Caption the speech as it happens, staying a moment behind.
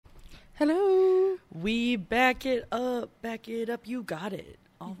Hello. We back it up, you got it.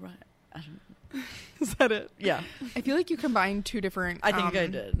 All right. I don't Is that it? Yeah. I feel like you combined two different I think I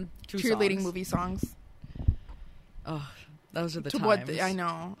did. Two cheerleading songs. movie songs. Oh, those are the To times. what I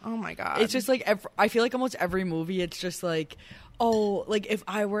know. Oh my god. It's just like I feel like almost every movie it's just like, oh, like if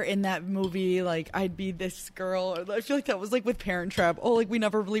I were in that movie, like I'd be this girl. Or I feel like that was like with Parent Trap. Oh, like we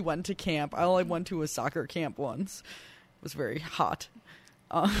never really went to camp. I only went to a soccer camp once. It was very hot.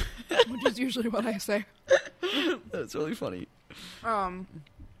 Which is usually what I say. That's really funny.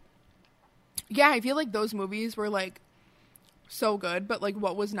 Yeah, I feel like those movies were like so good, but like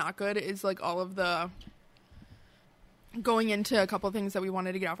what was not good is like all of the going into a couple of things that we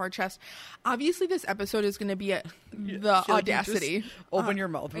wanted to get off our chest. Obviously, this episode is going to be the audacity. Like open your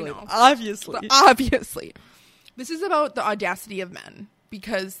mouth. I Really. know. Obviously. Obviously. This is about the audacity of men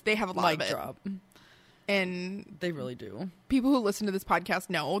because they have a lot of it. Drop. And They really do. people who listen to this podcast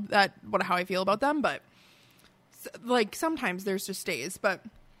know that how I feel about them, but like sometimes there's just days, but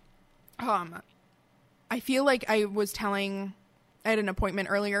I feel like I had an appointment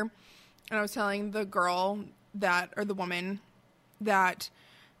earlier and I was telling the girl or the woman that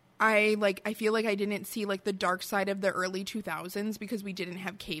I feel like I didn't see like the dark side of the early 2000s because we didn't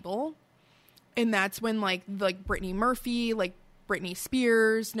have cable. And that's when like Brittany Murphy, like Britney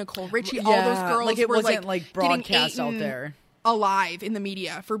Spears, Nicole Richie, all those girls like it were wasn't like broadcast getting out there alive in the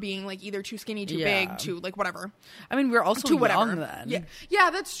media for being like either too skinny, too big, too like whatever. I mean, we were also too whatever. young then. Yeah,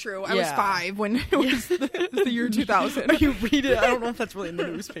 that's true. I was 5 when it was the year 2000. You read it. I don't know if that's really in the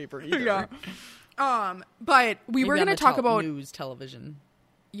newspaper either. Yeah. But we were going to talk about news television.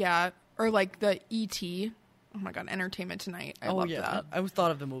 Yeah, or like the E.T. Oh my god, Entertainment Tonight. I love that. I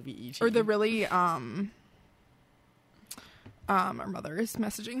thought of the movie E.T. Or the really our mother is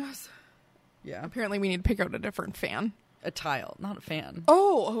messaging us. Yeah. Apparently we need to pick out a different fan. A tile, not a fan.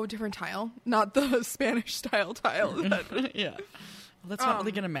 Oh, different tile. Not the Spanish style tile. Yeah. Well, that's not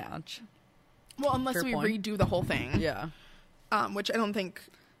really going to match. Well, unless Fair we point. redo the whole thing. Yeah. Which I don't think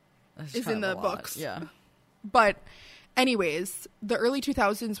That's is kind in of the a lot. books. Yeah. But anyways, the early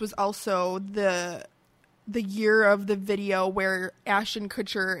 2000s was also the year of the video where Ashton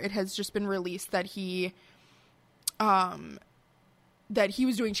Kutcher, it has just been released that he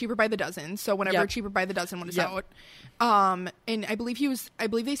was doing Cheaper by the Dozen. So whenever Cheaper by the Dozen was out. And I believe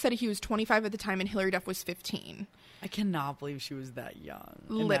they said he was 25 at the time and Hilary Duff was 15. I cannot believe she was that young.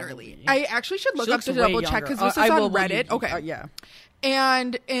 Literally. I actually should look She up to looks way double check because younger. this is I on will when Reddit. you- Okay. Yeah.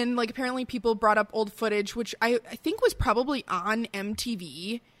 And like apparently people brought up old footage, which I think was probably on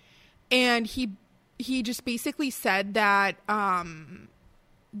MTV. And he just basically said that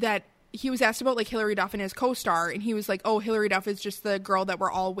that he was asked about like Hilary Duff and his co-star, and he was like, "Oh, Hilary Duff is just the girl that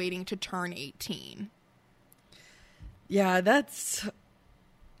we're all waiting to turn 18." Yeah, that's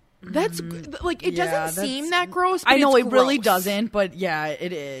like it doesn't seem that gross. But I know it's it really gross. doesn't, but yeah,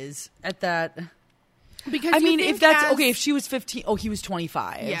 it is at that. Because I mean, you if think that's okay, if she was 15, he was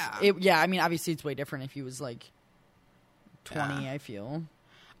 25. Yeah. I mean, obviously it's way different if he was like 20. I feel.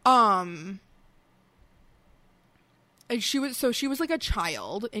 And she was like a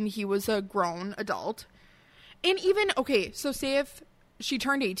child and he was a grown adult. And even, okay, so say if she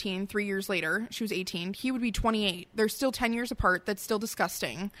turned 18 3 years later, she was 18, he would be 28. They're still 10 years apart. That's still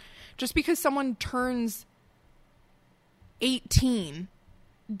disgusting. Just because someone turns 18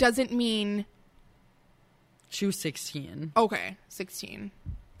 doesn't mean... She was 16. Okay, 16.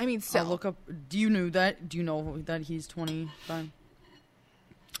 I mean, still. I'll look up. Do you know that? Do you know that he's 25?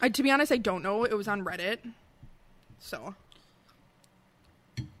 To be honest, I don't know. It was on Reddit. So.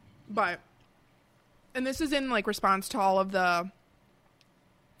 But. And this is in, like, response to all of the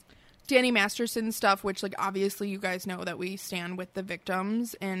Danny Masterson stuff, which, like, obviously you guys know that we stand with the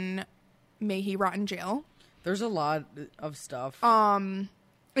victims and may he rot in jail. There's a lot of stuff.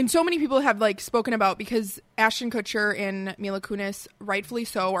 And so many people have, like, spoken about, because Ashton Kutcher and Mila Kunis, rightfully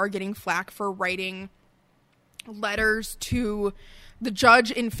so, are getting flack for writing letters to the judge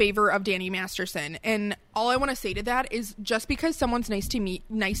in favor of Danny Masterson. And all I want to say to that is just because someone's nice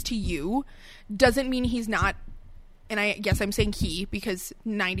to you doesn't mean he's not. And I guess I'm saying he, because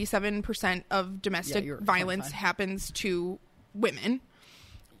 97% of domestic violence happens to women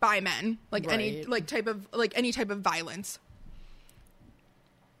by men, like any type of violence.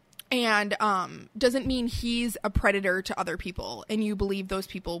 And doesn't mean he's a predator to other people and you believe those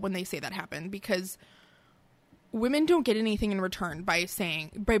people when they say that happened, because women don't get anything in return by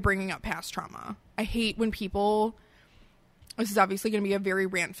bringing up past trauma. I hate when people, this is obviously going to be a very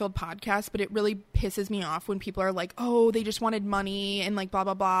rant-filled podcast, but it really pisses me off when people are like, oh, they just wanted money and like blah,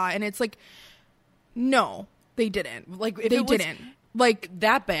 blah, blah. And it's like, no, they didn't. Like, if they didn't. Like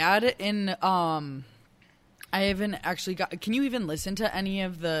that bad. And I haven't actually got. Can you even listen to any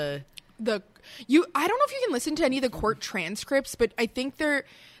of the? I don't know if you can listen to any of the court transcripts, but I think there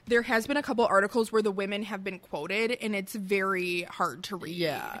has been a couple articles where the women have been quoted, and it's very hard to read.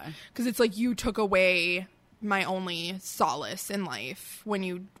 Yeah, because it's like, you took away my only solace in life when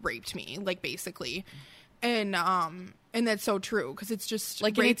you raped me, like, basically. And that's so true, because it's just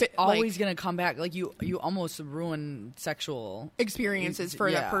like, it's always gonna come back. Like, you almost ruin sexual experiences for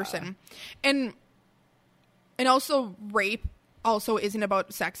that person. And also, rape also isn't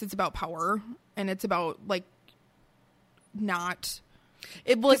about sex, it's about power, and it's about, like, not...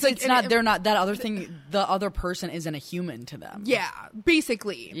 It's not, they're not, that other thing, the other person isn't a human to them. Yeah,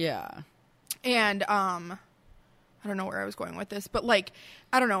 basically. Yeah. And, I don't know where I was going with this, but, like,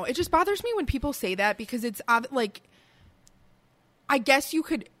 I don't know. It just bothers me when people say that, because it's, like, I guess you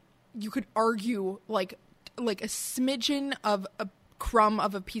could argue, like a smidgen of a crumb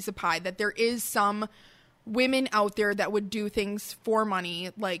of a piece of pie, that there is some women out there that would do things for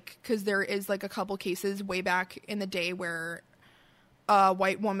money, like, because there is, like, a couple cases way back in the day where a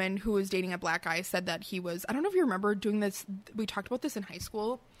white woman who was dating a black guy said that he was, I don't know if you remember doing this, we talked about this in high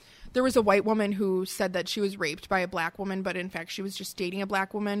school. There was a white woman who said that she was raped by a black woman, but in fact she was just dating a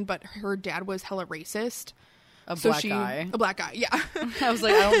black woman, but her dad was hella racist. A black guy, yeah. I was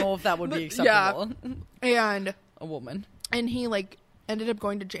like, I don't know if that would be acceptable. Yeah. And a woman. And he, like, ended up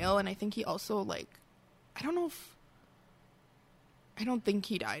going to jail, and I think he also, like, I don't think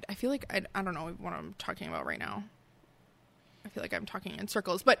he died. I feel like, I don't know what I'm talking about right now. I feel like I'm talking in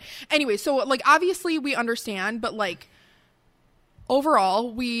circles. But anyway, so, like, obviously we understand, but, like,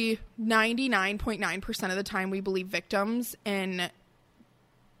 overall, 99.9% of the time we believe victims, and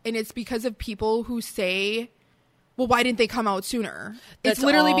it's because of people who say, well, why didn't they come out sooner? That's it's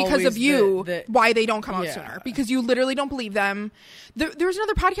literally because of you why they don't come out yeah. sooner. Because you literally don't believe them. There was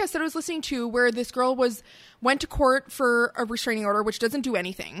another podcast that I was listening to where this girl went to court for a restraining order, which doesn't do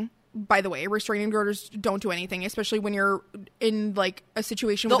anything. By the way, restraining orders don't do anything, especially when you're in, like, a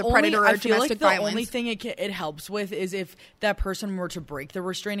situation with a predator or domestic violence. The only thing it helps with is if that person were to break the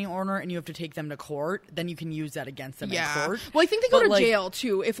restraining order and you have to take them to court, then you can use that against them in court. Well, I think they go to jail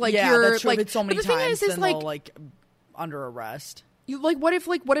too. If, like, you're, that's true. like, If it's so many times, then like, they'll, like, under arrest. You, like, what if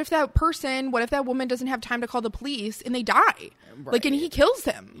that woman doesn't have time to call the police and they die? Right. Like, and he kills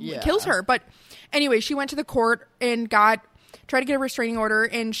kills her. But anyway, she went to the court and tried to get a restraining order,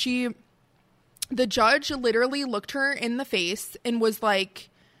 and the judge literally looked her in the face and was like,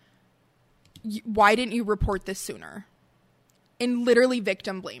 why didn't you report this sooner? And literally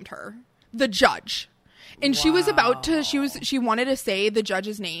victim blamed her. The judge. And she was about to, she wanted to say the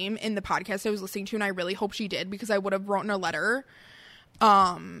judge's name in the podcast I was listening to, and I really hope she did, because I would have written a letter.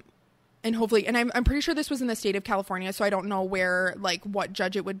 And hopefully, and I'm pretty sure this was in the state of California, so I don't know where, like, what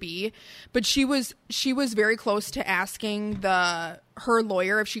judge it would be, but she was very close to asking her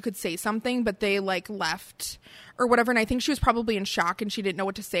lawyer if she could say something, but they, like, left or whatever. And I think she was probably in shock and she didn't know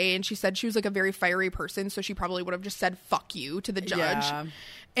what to say. And she said she was, like, a very fiery person, so she probably would have just said "fuck you" to the judge. Yeah.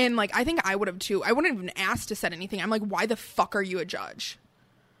 And, like, I think I would have too. I wouldn't have even asked to say anything. I'm like, why the fuck are you a judge?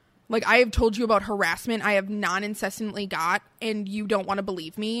 Like, I have told you about harassment I have non-incessantly got, and you don't want to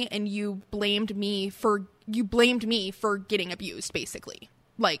believe me, and you blamed me for getting abused, basically.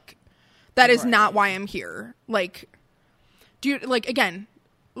 Like, that is not why I'm here. Like, again,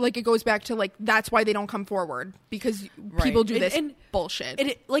 like, it goes back to, like, that's why they don't come forward, because people do this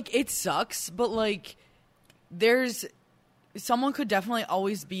bullshit. It sucks, but, like, someone could definitely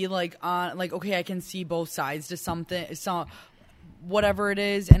always be, like, on, like, okay, I can see both sides to something, whatever it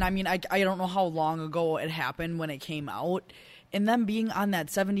is. And I mean, I don't know how long ago it happened when it came out, and them being on that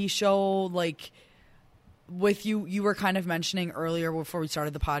 70s show, like, with you were kind of mentioning earlier before we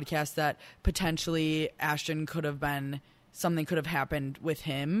started the podcast that potentially Ashton something could have happened with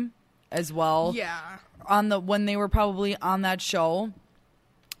him as well. Yeah. When they were probably on that show.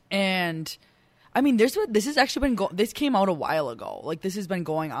 And I mean, this has actually this came out a while ago. Like, this has been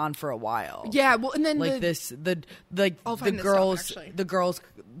going on for a while. Yeah, well, and then like the girls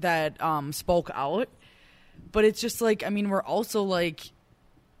that spoke out. But it's just like, I mean, we're also like,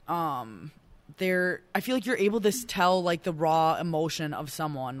 I feel like you're able to tell, like, the raw emotion of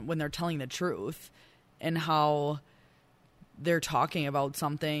someone when they're telling the truth and how they're talking about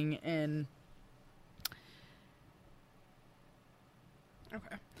something. And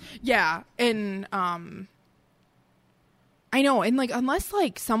okay. Yeah, and I know, and, like, unless,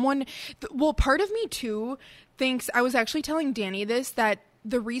 like, someone, well, part of me too thinks, I was actually telling Danny this, that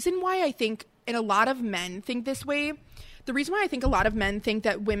the reason why I think, and a lot of men think this way, the reason why I think a lot of men think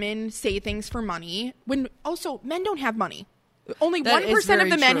that women say things for money, when also men don't have money. Only That 1% is very of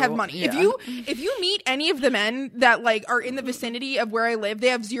the men have true. money. Yeah. If you meet any of the men that like are in the vicinity of where I live, they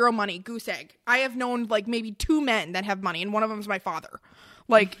have zero money. Goose egg. I have known like maybe 2 men that have money, and one of them is my father.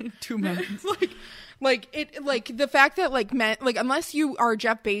 Like 2 men. like the fact that like men, like unless you are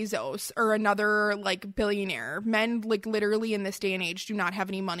Jeff Bezos or another like billionaire, men like literally in this day and age do not have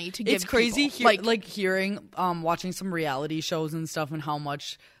any money to give. It's crazy people. like hearing watching some reality shows and stuff and how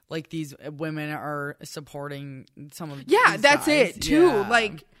much like these women are supporting some of these that's guys. it too. Yeah.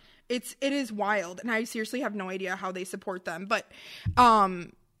 Like it is wild, and I seriously have no idea how they support them. But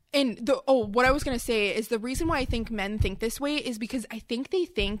what I was gonna say is the reason why I think men think this way is because I think they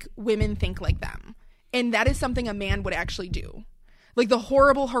think women think like them, and that is something a man would actually do. Like the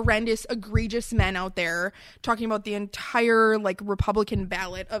horrible, horrendous, egregious men out there talking about the entire like Republican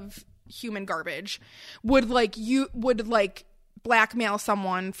ballot of human garbage would blackmail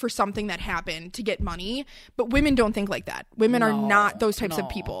someone for something that happened to get money. But women don't think like that. Women are not those types of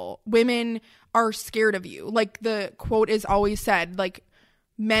people. Women are scared of you. Like the quote is always said, like,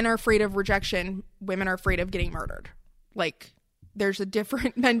 men are afraid of rejection, women are afraid of getting murdered. Like there's a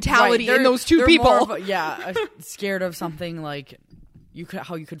different mentality in those two people. Scared of something like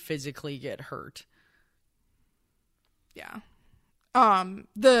how you could physically get hurt. Yeah.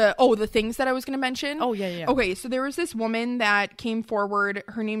 The things that I was going to mention. Oh, yeah. Okay, so there was this woman that came forward.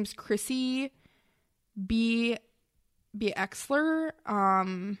 Her name's Chrissy B. Exler.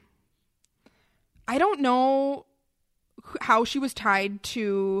 I don't know how she was tied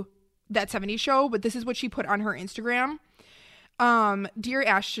to that 70s show, but this is what she put on her Instagram. Dear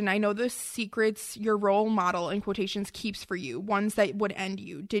Ashton, I know the secrets your role model in quotations keeps for you, ones that would end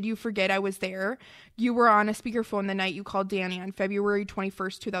you. Did you forget I was there? You were on a speakerphone the night you called Danny on February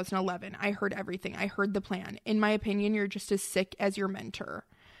 21st, 2011. I heard everything. I heard the plan. In my opinion, you're just as sick as your mentor.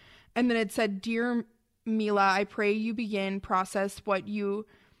 And then it said, Dear Mila, I pray you begin process what you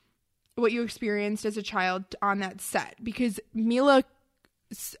experienced as a child on that set, because Mila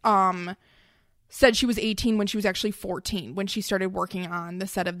said she was 18 when she was actually 14 when she started working on the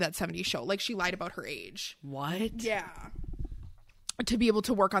set of that 70s show. Like she lied about her age. What? Yeah. To be able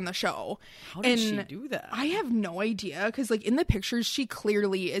to work on the show. How did she do that? I have no idea, because like in the pictures she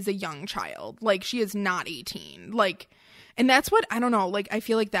clearly is a young child. Like she is not 18. Like, and that's what, I don't know, like I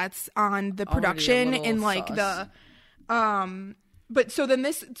feel like that's on the production and like sus. but so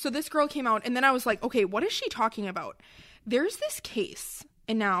this girl came out, and then I was like, okay, what is she talking about? There's this case,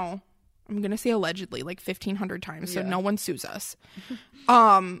 and now I'm going to say allegedly like 1,500 times, so no one sues us.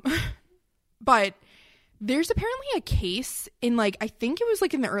 But there's apparently a case in like, I think it was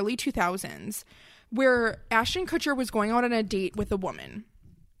like in the early 2000s, where Ashton Kutcher was going out on a date with a woman.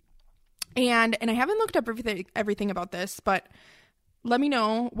 And I haven't looked up everything about this, but let me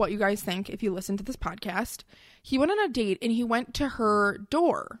know what you guys think if you listen to this podcast. He went on a date and he went to her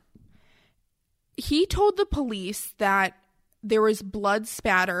door. He told the police that there was blood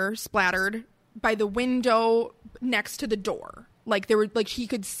splattered by the window next to the door. Like there were, like he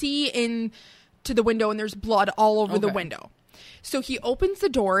could see in to the window and there's blood all over the window. So he opens the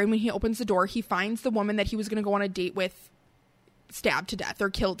door, and when he opens the door, he finds the woman that he was going to go on a date with stabbed to death or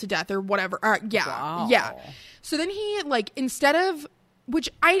killed to death or whatever. Wow. Yeah. So then he, like, instead of, which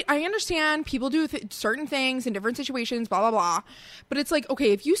I understand people do certain things in different situations, blah, blah, blah. But it's like,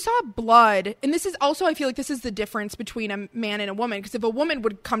 okay, if you saw blood, and this is also, I feel like this is the difference between a man and a woman. Because if a woman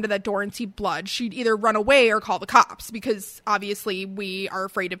would come to that door and see blood, she'd either run away or call the cops, because obviously we are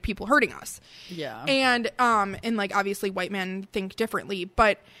afraid of people hurting us. Yeah. And like, obviously white men think differently.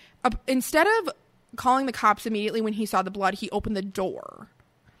 But instead of calling the cops immediately when he saw the blood, he opened the door.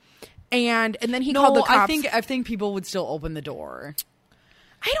 And then he called the cops. I think people would still open the door.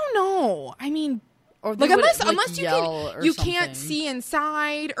 I don't know. I mean, or like unless you something. can't see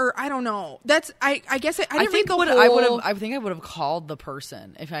inside, or I don't know. That's I guess I didn't think read the whole... I think I would have called the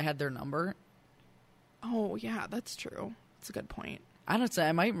person if I had their number. Oh yeah, that's true. That's a good point. I don't say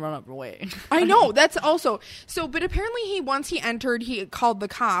I might run up away. I know, that's also so. But apparently, once he entered, he called the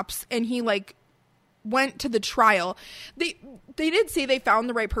cops, and he like went to the trial. They did say they found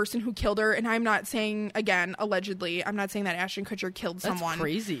the right person who killed her, and I'm not saying, again, allegedly, I'm not saying that Ashton Kutcher killed someone. That's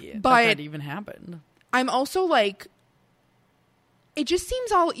crazy but that even happened. I'm also like, it just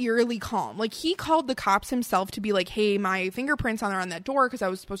seems all eerily calm. Like, he called the cops himself to be like, hey, my fingerprints on that door because I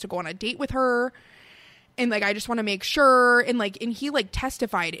was supposed to go on a date with her, and like I just want to make sure, and he like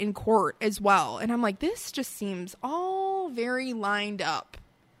testified in court as well. And I'm like, this just seems all very lined up.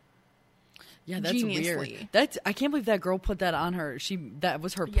 Yeah, that's weird. I can't believe that girl put that on her. That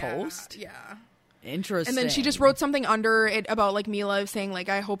was her post. Yeah. Interesting. And then she just wrote something under it about like Mila saying like,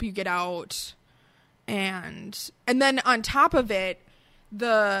 I hope you get out. And then on top of it,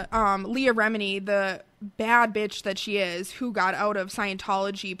 the Leah Remini, the bad bitch that she is, who got out of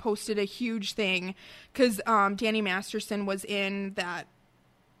Scientology, posted a huge thing because Danny Masterson was in that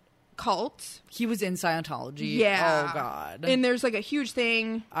cult. He was in Scientology. Yeah. Oh God. And there's like a huge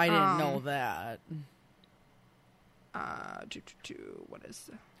thing. I didn't know that. What is?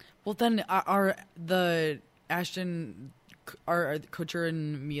 Well, then are the Ashton, are Kutcher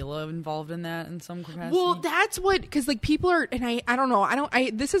and Mila involved in that in some capacity? Well, that's what, because like people are, and I don't know,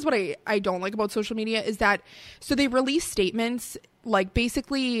 this is what I don't like about social media is that, so they release statements like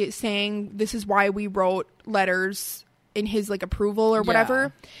basically saying this is why we wrote letters in his like approval or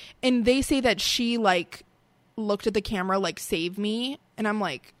whatever, and they say that she like looked at the camera like save me, and I'm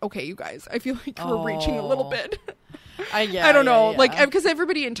like, okay, you guys, I feel like we're reaching a little bit. I don't know, like, because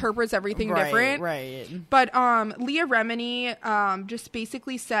everybody interprets everything different, right? But Leah Remini just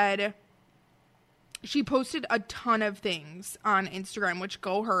basically said she posted a ton of things on Instagram, which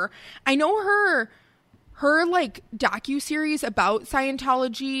go her. I know her like docuseries about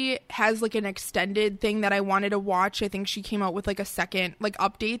Scientology has like an extended thing that I wanted to watch. I think she came out with like a second, like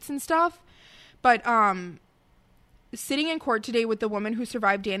updates and stuff. But sitting in court today with the woman who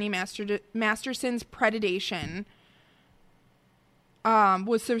survived Danny Masterson's predation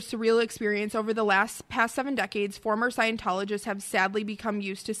was a surreal experience. Over the past 7 decades, former Scientologists have sadly become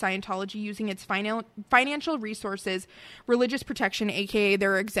used to Scientology using its financial resources, religious protection, aka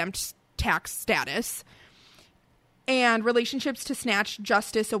their exempt tax status, and relationships to snatch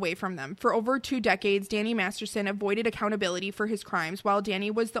justice away from them. For over 2 decades, Danny Masterson avoided accountability for his crimes. While Danny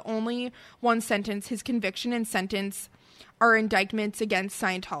was the only one sentenced, his conviction and sentence are indictments against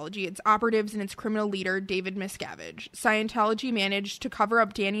Scientology, its operatives, and its criminal leader, David Miscavige. Scientology managed to cover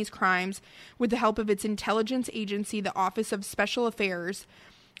up Danny's crimes with the help of its intelligence agency, the Office of Special Affairs,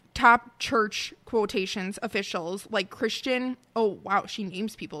 top church quotations officials like Christian, she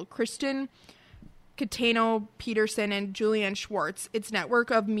names people, Kristen Catano Peterson and Julianne Schwartz, its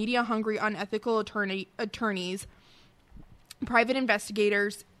network of media-hungry, unethical attorneys, private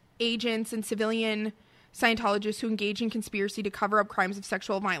investigators, agents, and civilian Scientologists who engage in conspiracy to cover up crimes of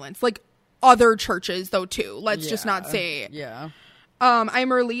sexual violence. Like other churches, though, too. Let's just not say. Yeah.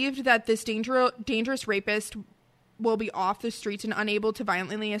 I'm relieved that this dangerous rapist will be off the streets and unable to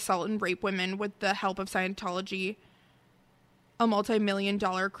violently assault and rape women with the help of Scientology, a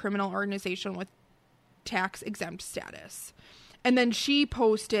multi-million-dollar criminal organization with tax-exempt status. And then she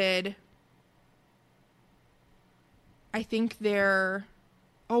posted, I think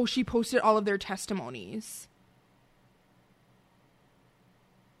she posted all of their testimonies.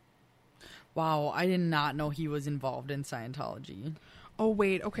 Wow, I did not know he was involved in Scientology. Oh,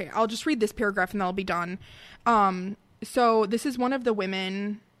 wait, okay. I'll just read this paragraph and then I'll be done. So this is one of the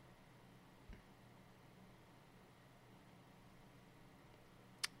women.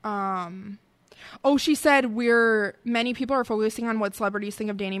 She said, many people are focusing on what celebrities think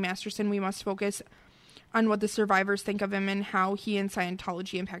of Danny Masterson. We must focus on what the survivors think of him and how he and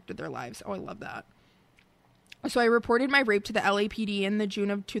Scientology impacted their lives. Oh, I love that. So I reported my rape to the LAPD in the June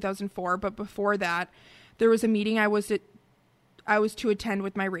of 2004, but before that, there was a meeting I was to attend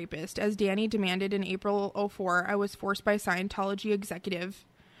with my rapist. As Danny demanded in April 2004, I was forced by Scientology executive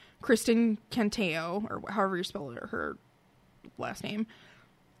Kristen Canteo, or however you spell her last name,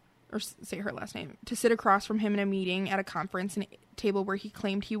 or say her last name, to sit across from him in a meeting at a conference table where he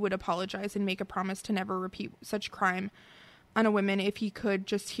claimed he would apologize and make a promise to never repeat such crime on a woman if he could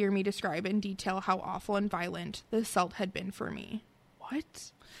just hear me describe in detail how awful and violent the assault had been for me.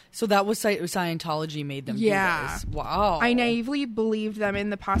 What? So that was Scientology made them do this. Wow. I naively believed them in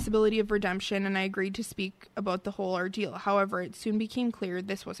the possibility of redemption, and I agreed to speak about the whole ordeal. However, it soon became clear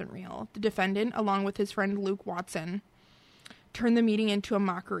this wasn't real. The defendant, along with his friend Luke Watson, turned the meeting into a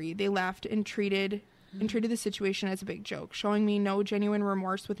mockery. They laughed and treated the situation as a big joke, showing me no genuine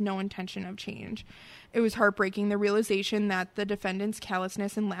remorse with no intention of change. It was heartbreaking, the realization that the defendant's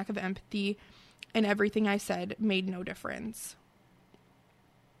callousness and lack of empathy in everything I said made no difference.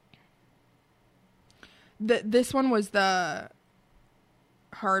 This one was the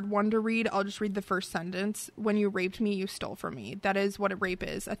hard one to read. I'll just read the first sentence. When you raped me, you stole from me. That is what a rape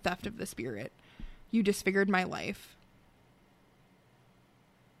is, a theft of the spirit. You disfigured my life.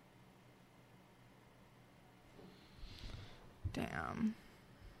 Damn.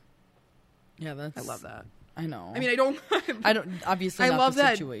 Yeah, I love that. I know. I mean, I don't obviously not love the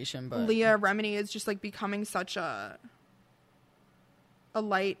that situation, but Leah Remini is just like becoming such a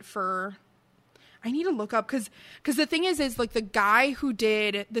light for. I need to look up because the thing is like the guy who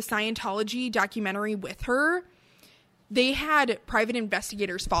did the Scientology documentary with her, they had private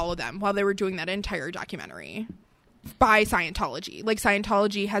investigators follow them while they were doing that entire documentary by Scientology. Like,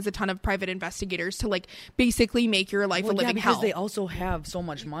 Scientology has a ton of private investigators to, like, basically make your life a living hell. Because they also have so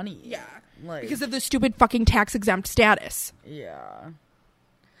much money. Yeah. Like, because of the stupid fucking tax-exempt status. Yeah.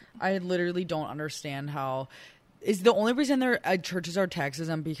 I literally don't understand how... Is the only reason their churches are tax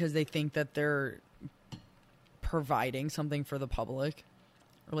exempt because they think that they're providing something for the public?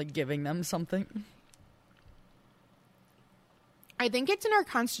 Or, like, giving them something? I think it's in our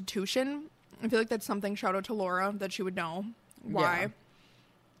Constitution. I feel like that's something, shout out to Laura, that she would know why. Yeah.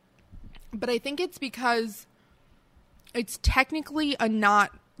 But I think it's because it's technically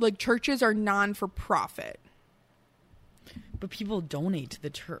like, churches are non-for-profit. But people donate to the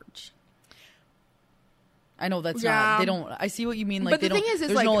church. I know that's not, they don't, I see what you mean. Like, but the thing is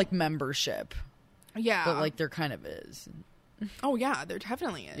there's like, no, like, membership. Yeah. But, like, there kind of is. Oh, yeah, there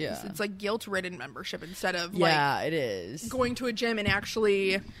definitely is. Yeah. It's, like, guilt-ridden membership instead of, like, it is. Going to a gym and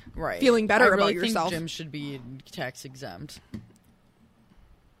actually feeling better about yourself. I think gyms should be tax exempt.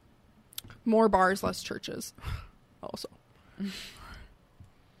 More bars, less churches. Also.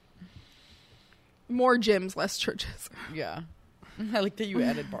 More gyms, less churches. Yeah. I like that you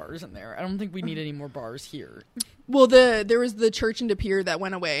added bars in there. I don't think we need any more bars here. Well, there was the church in De Pere that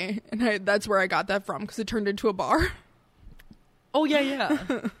went away, and that's where I got that from, because it turned into a bar. Oh, yeah.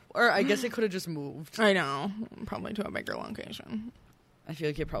 Or I guess it could have just moved. I know. Probably to a bigger location. I feel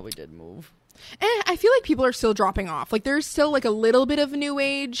like it probably did move. And I feel like people are still dropping off. Like, there's still, like, a little bit of new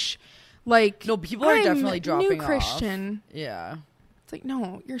age. Like, no, people are definitely dropping new Christian. Off. Yeah. It's like,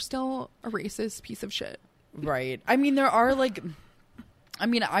 no, you're still a racist piece of shit. Right. I mean, there are, like... I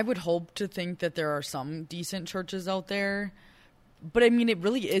mean, I would hope to think that there are some decent churches out there. But, I mean, it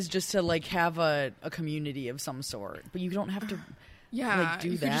really is just to, like, have a community of some sort. But you don't have to, like, do that.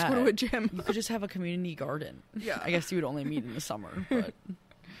 You could just go to a gym. You could just have a community garden. Yeah. I guess you would only meet in the summer, but...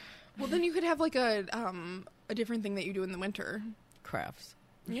 Well, then you could have, like, a different thing that you do in the winter. Crafts.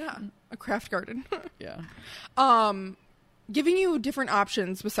 Yeah. A craft garden. Yeah. Giving you different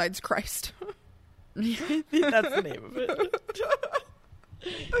options besides Christ. That's the name of it.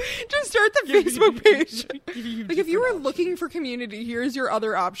 Just start the Facebook page. Like, if you were looking for community, here's your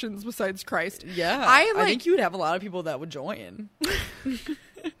other options besides Christ. Yeah. I think you would have a lot of people that would join.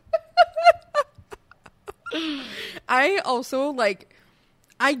 I also, like,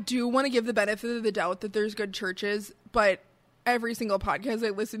 I do want to give the benefit of the doubt that there's good churches, but every single podcast I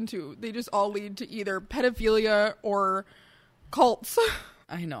listen to, they just all lead to either pedophilia or cults.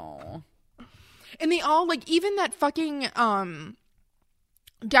 I know. And they all, like, even that fucking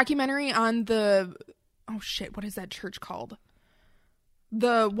documentary on the, oh shit, what is that church called?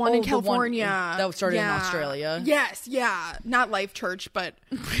 The one in California. That started in Australia. Yes, yeah. Not Life Church, but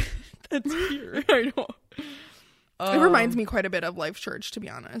that's weird. I know. It reminds me quite a bit of Life Church, to be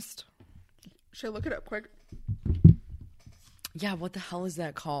honest. Should I look it up quick? Yeah, what the hell is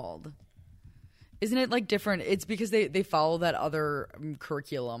that called? Isn't it, like, different? It's because they follow that other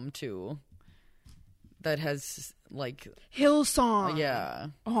curriculum, too. That has, like... Hillsong. Yeah.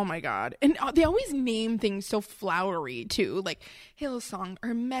 Oh, my God. And they always name things so flowery, too. Like, Hillsong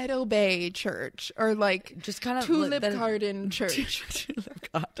or Meadow Bay Church or, like, just kind of Tulip Garden Church.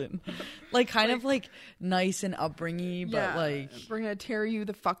 Tulip Garden. Like, kind of, like, nice and upbringy, but, like... We're going to tear you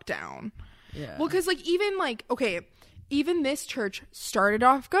the fuck down. Yeah. Well, because, like, even, like, okay, even this church started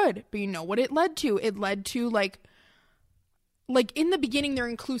off good, but you know what it led to? It led to, like, in the beginning, they're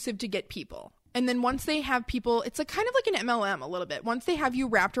inclusive to get people. And then once they have people, it's like kind of like an MLM a little bit. Once they have you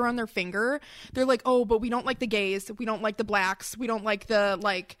wrapped around their finger, they're like, oh, but we don't like the gays. We don't like the blacks. We don't like the,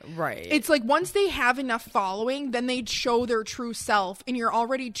 like... Right. It's like once they have enough following, then they show their true self. And you're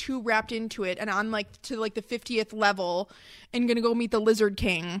already too wrapped into it and on, like, to, like, the 50th level and going to go meet the Lizard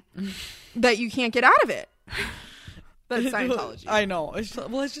King that you can't get out of it. That's Scientology. I know. Well,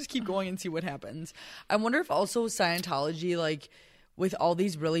 let's just keep going and see what happens. I wonder if also Scientology, like... with all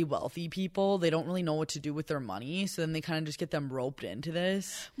these really wealthy people, they don't really know what to do with their money. So then they kind of just get them roped into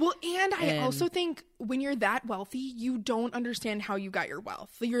this. Well, and I also think when you're that wealthy, you don't understand how you got your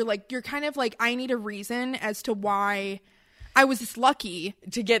wealth. You're kind of like, I need a reason as to why I was this lucky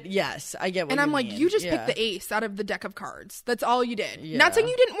to get. Yes, I get what you mean. And I'm like, you just picked the ace out of the deck of cards. That's all you did. Yeah. Not saying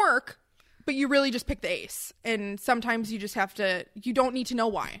you didn't work, but you really just picked the ace. And sometimes you just have to, you don't need to know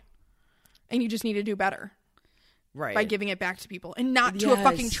why. And you just need to do better. Right. By giving it back to people and not to a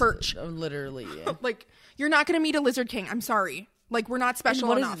fucking church. Literally. Like, you're not going to meet a Lizard King. I'm sorry. Like, we're not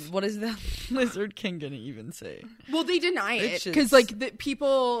special enough. What is that Lizard King going to even say? Well, they deny it because, like, the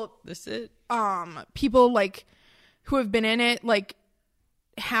people... This it? People, like, who have been in it, like,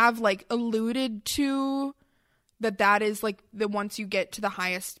 have, like, alluded to that is like the once you get to the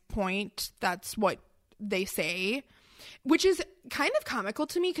highest point, that's what they say, which is kind of comical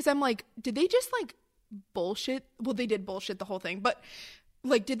to me because I'm like, did they just like bullshit? Well, they did bullshit the whole thing, but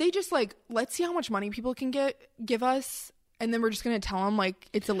like, did they just like, let's see how much money people can give us, and then we're just gonna tell them like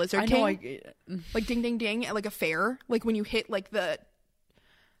it's a lizard king, like ding ding ding at like a fair, like when you hit like the.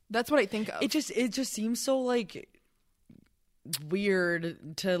 That's what I think of. It just seems so like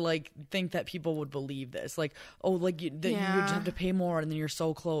weird to like think that people would believe this, like, oh, like you just have to pay more and then you're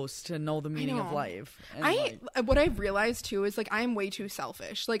so close to know the meaning of life. And what I've realized too is like I'm way too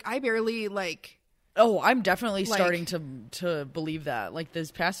selfish. Like I barely like. Oh, I'm definitely starting to believe that. Like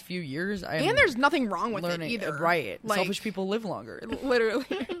this past few years, and there's nothing wrong with it either. Right, like, selfish people live longer. Literally,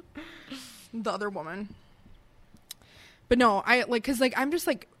 the other woman. But no, I like because like I'm just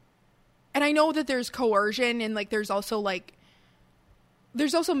like, and I know that there's coercion and like there's also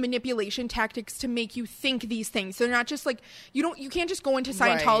manipulation tactics to make you think these things. They're not just like you can't just go into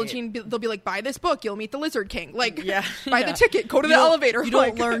Scientology and they'll be like, buy this book, you'll meet the Lizard King. Like, buy the ticket, go to the elevator. You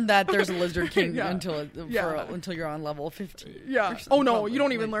don't learn that there's a Lizard King until you're on level 50. Yeah. Oh no, you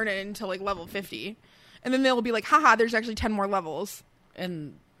don't even learn it until like level 50, and then they'll be like, haha, there's actually 10 more levels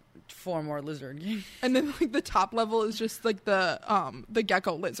and 4 more Lizard Kings. And then like the top level is just like the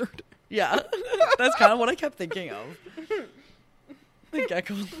gecko lizard. Yeah, that's kind of what I kept thinking of. The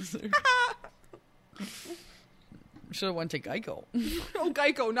gecko lizard. Should have went to Geico. Oh,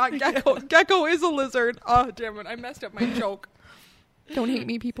 Geico, not Gecko. Gecko is a lizard. Oh, damn it. I messed up my joke. Don't hate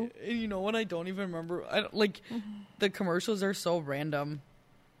me, people. You know what? I don't even remember. The commercials are so random.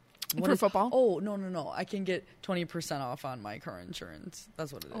 For football? Oh, no. I can get 20% off on my car insurance.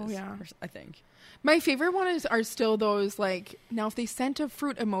 That's what it is. Oh, yeah. I think. My favorite one are still those, like, now if they sent a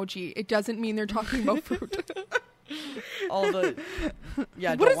fruit emoji, it doesn't mean they're talking about fruit. All the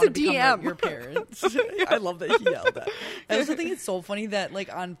what is a DM? Your parents. I love that he yelled that. I also think it's so funny that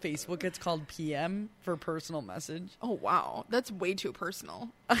like on Facebook it's called PM for personal message. Oh wow, that's way too personal.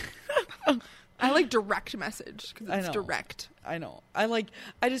 I like direct message because it's direct. I know. I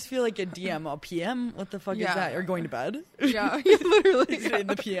just feel like a DM, a PM. What the fuck is that? You're going to bed? Yeah, literally. Is it in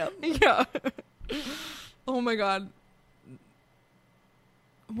the PM? Yeah. Oh my god.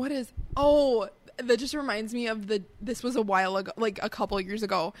 What is? Oh. That just reminds me of this was a while ago, like a couple of years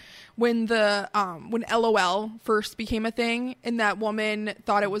ago, when when LOL first became a thing and that woman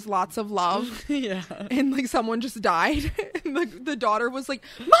thought it was lots of love. Yeah. And like someone just died and the daughter was like,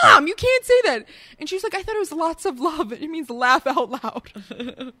 Mom, you can't say that. And she's like, I thought it was lots of love. It means laugh out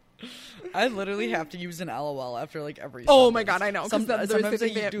loud. I literally have to use an LOL after like every Oh sentence. my god, I know. Sometimes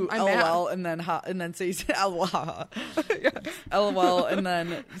you do LOL and then say LOL. Yeah. LOL and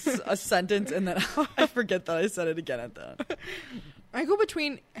then a sentence and then I forget that I said it again at the end. I go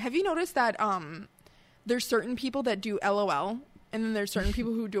between. Have you noticed that there's certain people that do LOL and then there's certain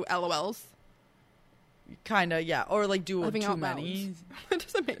people who do LOLs? Kind of, yeah. Or like do Living too many. That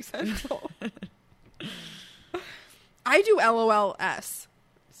doesn't make sense at all. I do LOLs.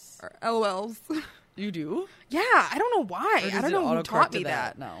 Or LOLs. You do? Yeah, I don't know why. I don't know who taught me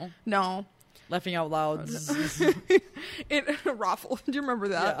that. No. Laughing out loud. It raffle. Do you remember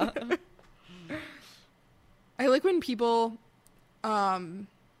that? Yeah. I like when people oh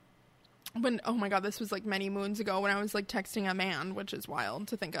my god, this was like many moons ago when I was like texting a man, which is wild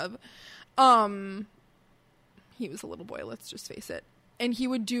to think of. He was a little boy, let's just face it. And he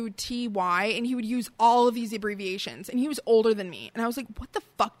would do TY and he would use all of these abbreviations and he was older than me. And I was like, what the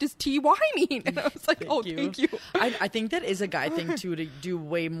fuck does TY mean? And I was like, thank you. I think that is a guy thing too, to do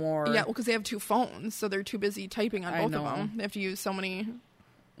way more. Yeah, well, because they have 2 phones. So they're too busy typing on both of them. They have to use so many.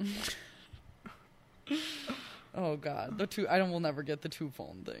 Oh god, I will never get the 2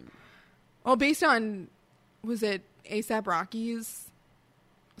 phone thing. Well, based on, was it A$AP Rocky's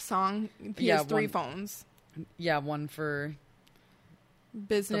song? He has 3 phones. Yeah, one for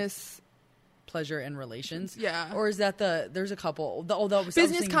business, pleasure, and relations. Yeah. Or is that there's a couple. That was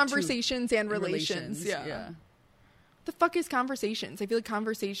business, conversations, and relations. Yeah. The fuck is conversations? I feel like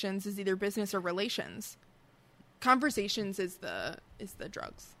conversations is either business or relations. Conversations is the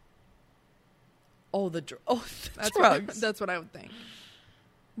drugs. Oh, the that's drugs. That's what I would think.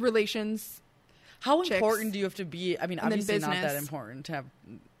 Relations. How chicks, important do you have to be? I mean, obviously not that important to have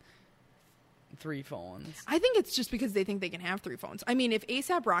 3 phones. I think it's just because they think they can have 3 phones. I mean, if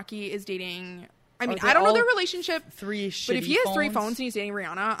A$AP Rocky is dating, I mean, I don't know their relationship. 3 shitty but if he has phones? 3 phones and he's dating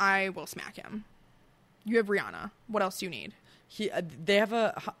Rihanna, I will smack him. You have Rihanna. What else do you need? They have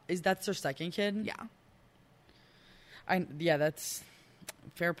that's their second kid? Yeah. Yeah, that's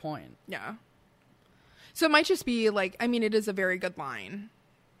fair point. Yeah. So it might just be like, I mean, it is a very good line,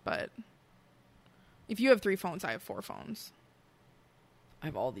 but If you have 3 phones, I have 4 phones. I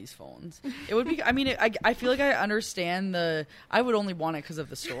have all these phones. It would be, I mean, I feel like I understand I would only want it because of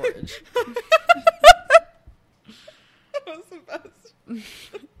the storage. That was the best.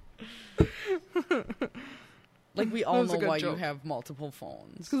 Like, we all know why joke. you have multiple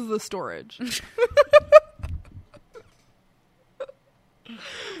phones. It's because of the storage.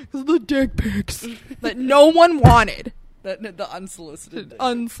 Because of the dick pics that no one wanted. The unsolicited.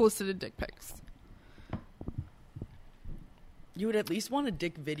 Unsolicited dick pics. You would at least want a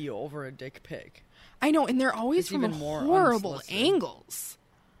dick video over a dick pic. I know, and they're always from even more horrible unsolicited. angles.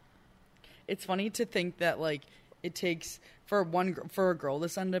 It's funny to think that, like, it takes for a girl to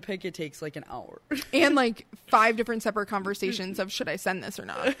send a pic, it takes like an hour. And like 5 different separate conversations of should I send this or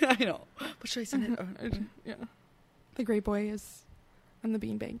not. I know. But should I send it? Yeah. The great boy is on the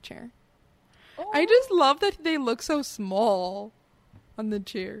beanbag chair. Oh. I just love that they look so small on the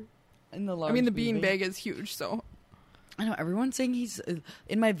chair. In the large I mean, the beanbag is huge, so. I know, everyone's saying he's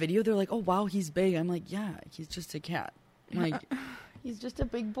in my video. They're like, "Oh wow, he's big." I'm like, "Yeah, he's just a cat." I'm like, he's just a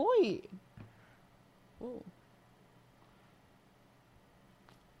big boy. Whoa.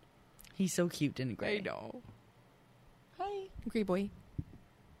 He's so cute in gray. I know. Hi, Great boy.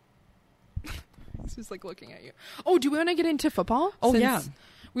 He's just like looking at you. Oh, do we want to get into football? Oh, yeah.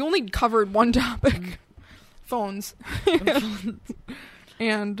 We only covered one topic. Phones.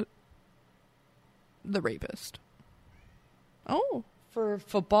 And the rapist. Oh. For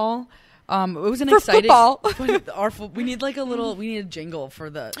football, it was an For exciting. football. We need like we need a jingle for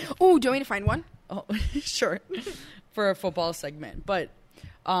the. Oh, do you want me to find one? Oh, sure. For a football segment, but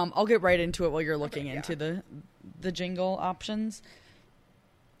I'll get right into it while you're looking into the jingle options.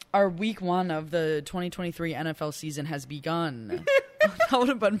 Our week 1 of the 2023 NFL season has begun. That would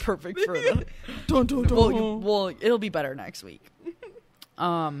have been perfect for the. Well, it'll be better next week.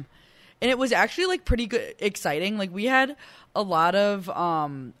 And it was actually like pretty good, exciting. Like we had a lot of.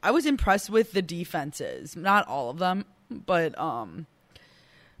 I was impressed with the defenses, not all of them, but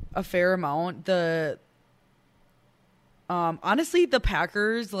a fair amount. Honestly, the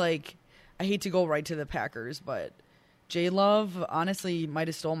Packers, like, I hate to go right to the Packers, but J Love honestly might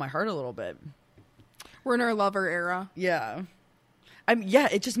have stole my heart a little bit. We're in our lover era. Yeah. Yeah,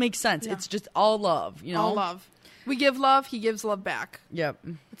 it just makes sense. Yeah. It's just all love, you know? All love. We give love, he gives love back. Yep.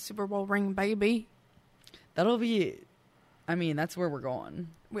 It's Super Bowl ring, baby. That'll be, I mean, that's where we're going.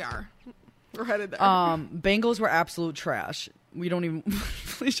 We are. We're headed there. Bengals were absolute trash. We don't even,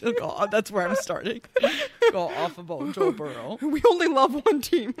 we should go, that's where I'm starting. Go off about Joe Burrow. We only love one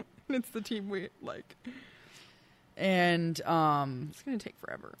team, and it's the team we like. And it's gonna take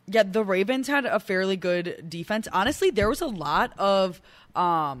forever. Yeah, the Ravens had a fairly good defense. Honestly, there was a lot of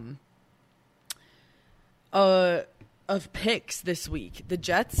picks this week. The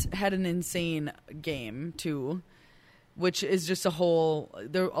Jets had an insane game too, which is just a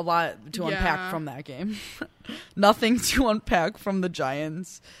lot to unpack from that game. Nothing to unpack from the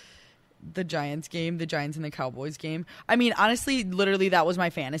Giants. The Giants game, the Giants and the Cowboys game. I mean, honestly, literally that was my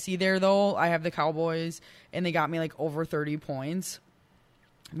fantasy there, though. I have the Cowboys, and they got me like over 30 points.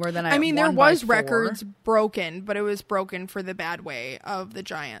 Where then I mean, there was records broken, but it was broken for the bad way of the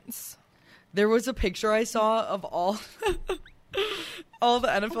Giants. There was a picture I saw of all the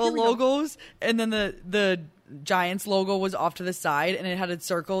NFL logos, and then the Giants logo was off to the side, and it had a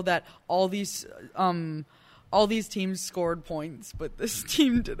circle that all these teams scored points, but this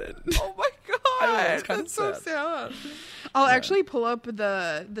team didn't. Oh my god, that's so sad. I'll actually pull up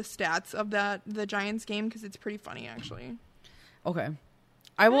the stats of the Giants game because it's pretty funny, actually. Okay.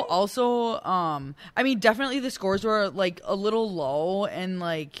 I will also, I mean, definitely the scores were like a little low and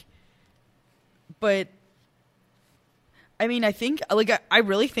like, but I mean, I think like I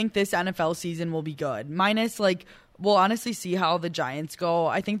really think this NFL season will be good. Minus like, we'll honestly see how the Giants go.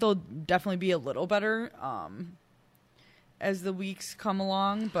 I think they'll definitely be a little better as the weeks come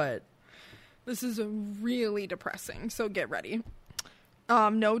along, but this is really depressing, so get ready.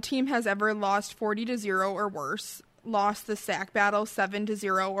 No team has ever lost 40-0 or worse. Lost the sack battle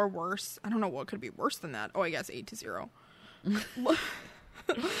 7-0 or worse. I don't know what could be worse than that. Oh, I guess 8-0.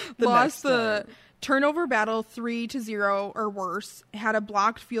 Lost the turnover battle 3-0 or worse. Had a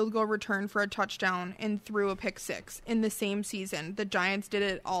blocked field goal return for a touchdown and threw a pick 6 in the same season. The Giants did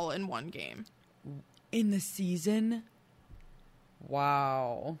it all in one game. In the season?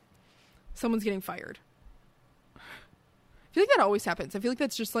 Wow. Someone's getting fired. I feel like that always happens. I feel like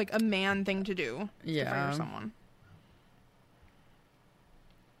that's just like a man thing to do. Yeah. To fire someone.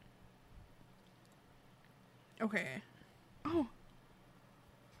 Okay. Oh,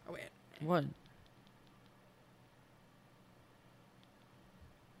 wait. What?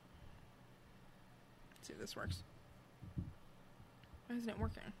 this works. Why isn't it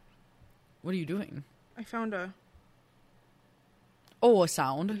working? What are you doing? I found a... Oh, a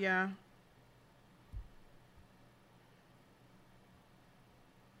sound? Yeah.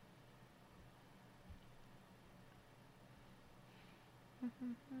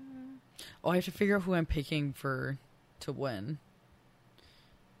 Oh, I have to figure out who I'm picking to win.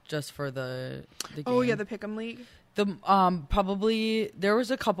 Just for the game. Oh, yeah, the Pick'em League. The probably there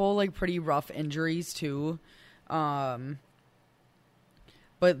was a couple like pretty rough injuries too. But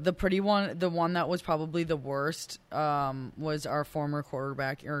the one that was probably the worst was our former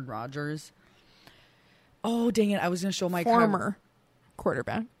quarterback Aaron Rodgers. Oh, dang it. I was going to show my former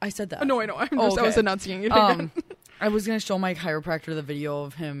quarterback. I said that. Oh, no, I know. I was enunciating it again. I was going to show my chiropractor the video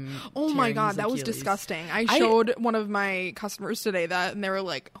of him. Oh my God, that was disgusting. I showed one of my customers today that, and they were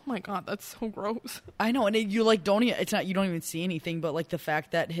like, "Oh my God, that's so gross." I know, and you like don't even, it's not, you don't even see anything, but like the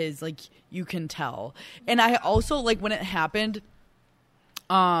fact that his like you can tell. And I also like when it happened,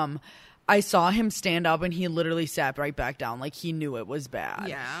 I saw him stand up and he literally sat right back down, like he knew it was bad.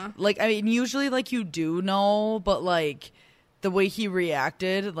 Yeah. Like I mean, usually like you do know, but like the way he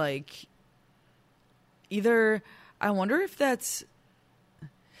reacted, like either. I wonder if that's...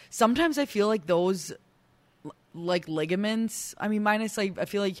 Sometimes I feel like those, like, ligaments... I mean, minus, like, I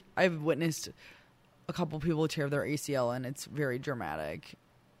feel like I've witnessed a couple people tear their ACL, and it's very dramatic.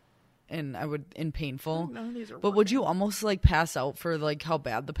 And painful. None of these are but would you almost, like, pass out for, like, how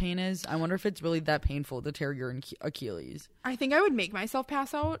bad the pain is? I wonder if it's really that painful to tear your Achilles. I think I would make myself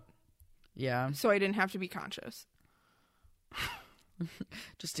pass out. Yeah. So I didn't have to be conscious.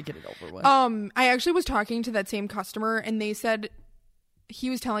 Just to get it over with. I actually was talking to that same customer, and they said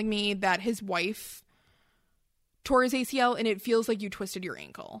he was telling me that his wife tore his ACL, and it feels like you twisted your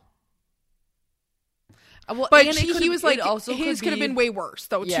ankle. Well, but he was like, his could have been way worse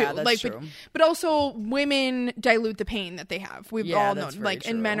though, yeah, too. That's like, true. But also, women dilute the pain that they have. We've all known, like, true.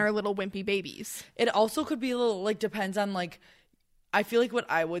 And men are little wimpy babies. It also could be a little, like, depends on, like, I feel like what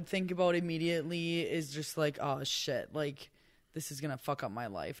I would think about immediately is just like, oh shit, like, this is gonna fuck up my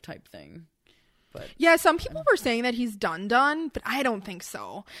life type thing. But yeah, some people were saying that he's done, but I don't think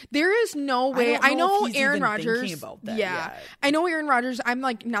so. There is no way. I know Aaron Rodgers. About that yeah, I know Aaron Rodgers. I'm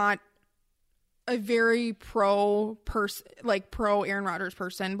like not a very pro Aaron Rodgers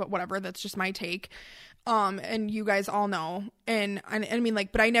person, but whatever. That's just my take. And you guys all know, and I mean,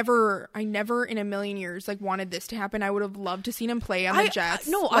 like, but I never in a million years like wanted this to happen. I would have loved to seen him play on the Jets.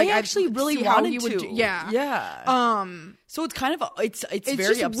 I actually really wanted to. Yeah. So it's kind of it's very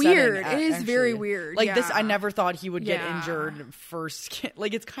just upsetting, weird. It is actually. very weird. Like this, I never thought he would get injured first.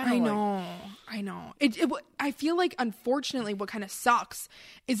 Like it's kind of. I know. I feel like unfortunately, what kind of sucks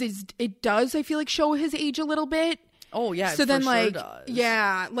is it does. I feel like show his age a little bit. Oh yeah. So then, like, does.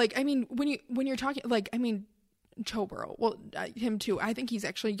 yeah, like I mean, when you're talking, like, I mean, Joe Burrow, well, him too. I think he's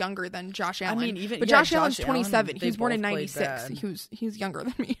actually younger than Josh Allen. I mean, Josh Allen's 27. He was born in 96. He's younger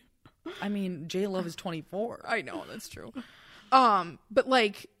than me. I mean, J Love is 24. I know, that's true. But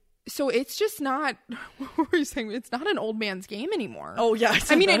like, so it's just not. What were you saying? It's not an old man's game anymore. Oh yeah.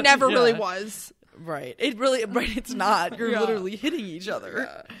 I mean, it never really was. Right. It's not. You're literally hitting each other.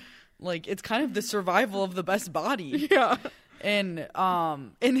 Yeah. Like, it's kind of the survival of the best body. Yeah. And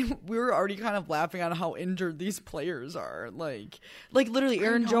we were already kind of laughing on how injured these players are. Like literally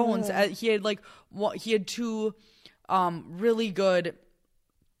Aaron Jones, he had two really good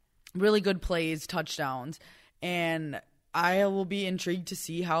plays, touchdowns, and I will be intrigued to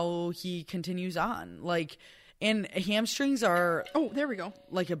see how he continues on. Like, and hamstrings are there we go.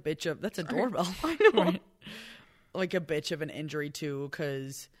 Like a bitch of that's a doorbell. I know. Right? Like a bitch of an injury too,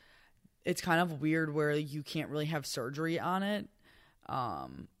 because it's kind of weird where you can't really have surgery on it.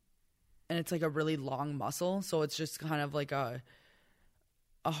 And it's like a really long muscle. So it's just kind of like a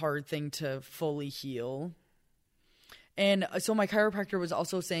hard thing to fully heal. And so my chiropractor was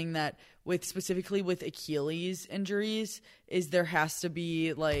also saying that specifically with Achilles injuries is there has to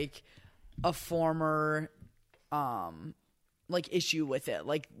be like a former, like issue with it.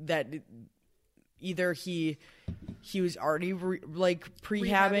 Like that either he was already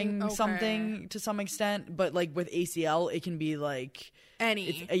prehabbing something to some extent, but like with ACL, it can be like I know,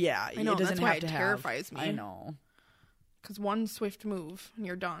 it doesn't that's why have to terrifies me. I know, because one swift move and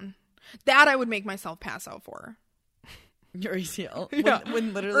you're done. That I would make myself pass out for. Your ACL, yeah,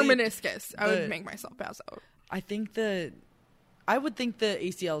 when literally or meniscus, I would make myself pass out. I would think the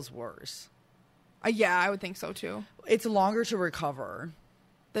ACL is worse. Yeah, I would think so too. It's longer to recover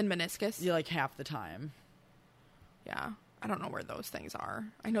than meniscus. Yeah, like half the time. Yeah, I don't know where those things are.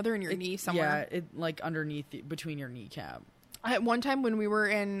 I know they're in your knee somewhere. Yeah, like underneath, between your kneecap. At one time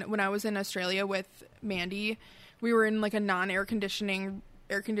when I was in Australia with Mandy, we were in like a non-air conditioned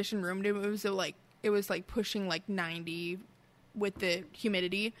room. It was like pushing like 90 with the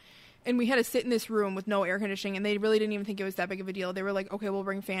humidity. And we had to sit in this room with no air conditioning, and they really didn't even think it was that big of a deal. They were like, okay, we'll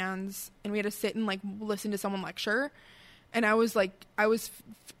bring fans. And we had to sit and like listen to someone lecture. And I was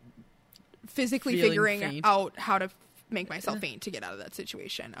physically figuring out how to make myself faint to get out of that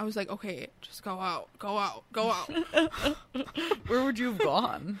situation. I was like, okay, just go out. Where would you have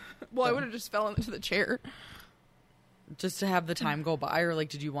gone? Well, I would have just fell into the chair. Just to have the time go by, or like,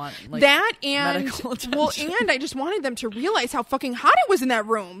 did you want like that and medical attention? Well, and I just wanted them to realize how fucking hot it was in that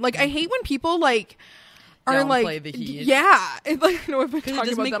room. Like, I hate when people like are like, the heat. Yeah, like, I know I've been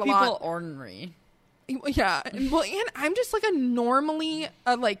talking about that a lot. People ornery. Yeah, well, and I'm just like a normally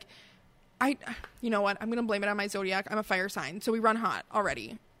like you know what? I'm gonna blame it on my zodiac. I'm a fire sign, so we run hot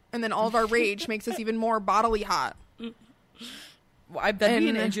already, and then all of our rage makes us even more bodily hot. Well, that'd be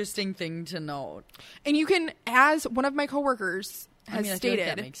an interesting thing to note. And you can, as one of my coworkers has stated, feel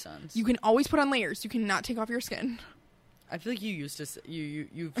like that makes sense. You can always put on layers. You cannot take off your skin. I feel like you used to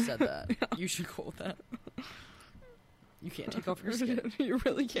you've said that. Yeah. You should quote that. You can't take off your skin. You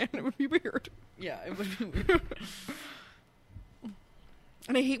really can't. It would be weird. Yeah, it would be weird.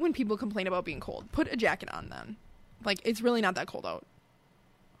 And I hate when people complain about being cold. Put a jacket on then. Like, it's really not that cold out.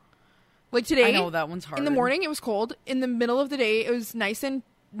 Like today, I know that one's hard. In the morning, it was cold. In the middle of the day, it was nice and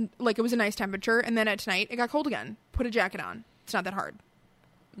like it was a nice temperature. And then at night, it got cold again. Put a jacket on. It's not that hard.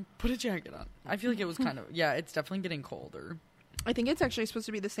 Put a jacket on. I feel like it was kind of it's definitely getting colder. I think it's actually supposed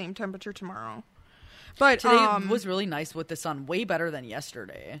to be the same temperature tomorrow. But today was really nice with the sun. Way better than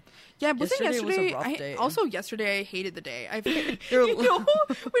yesterday. Yeah, yesterday was a rough day. Also, yesterday I hated the day. You know,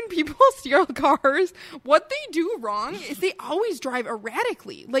 when people steal cars, what they do wrong is they always drive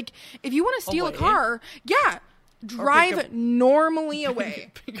erratically. Like, if you want to steal a car, drive normally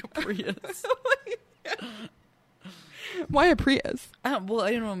away. Pick a Prius. Why a Prius? I don't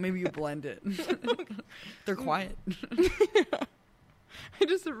know. Maybe you blend it. They're quiet. It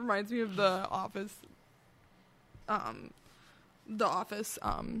just reminds me of the Office.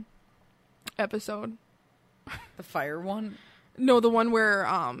 Episode. The fire one? No, the one where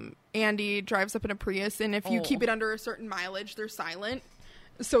Andy drives up in a Prius, and if you keep it under a certain mileage, they're silent.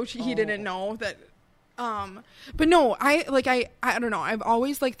 So he didn't know that. But no, I don't know. I've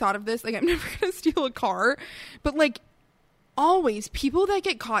always like thought of this. Like, I'm never gonna steal a car, but like, always people that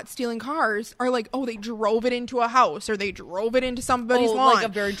get caught stealing cars are like, oh, they drove it into a house or they drove it into somebody's lawn. Like a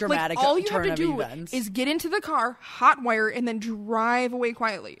very dramatic all you have to do events. is get into the car, hotwire, and then drive away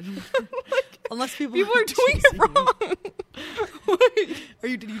quietly. Unless people are doing it wrong.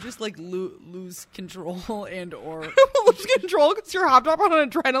 Did you just like lose control and or lose control because you're hopped up on an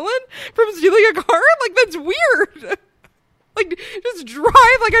adrenaline from stealing a car? Like, that's weird. Like, just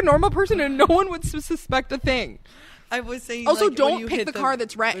drive like a normal person and no one would suspect a thing. I was saying, also, like, don't pick the car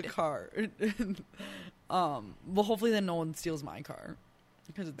that's red. The car. Well, hopefully then no one steals my car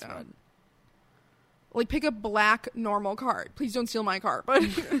because it's red. Like, pick a black normal car. Please don't steal my car. But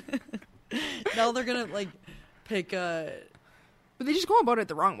now they're gonna like pick a. But they just go about it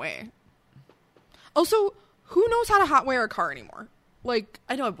the wrong way. Also, who knows how to hotwire a car anymore? Like,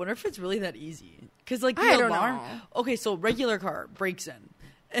 I know. I wonder if it's really that easy. Because like I the don't alarm. know. Okay, so regular car breaks in.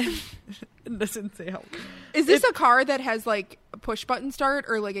 It doesn't say how. Is this a car that has like a push button start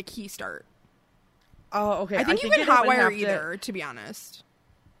or like a key start? Oh, okay. I think you can hotwire either, to be honest.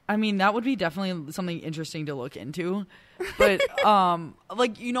 I mean, that would be definitely something interesting to look into. But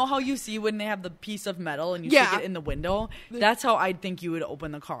like, you know how you see when they have the piece of metal and you stick it in the window? That's how I'd think you would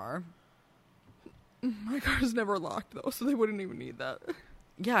open the car. My car's never locked though, so they wouldn't even need that.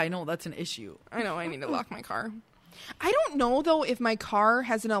 Yeah, I know, that's an issue. I know, I need to lock my car. I don't know, though, if my car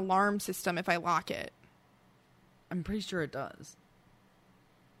has an alarm system if I lock it. I'm pretty sure it does.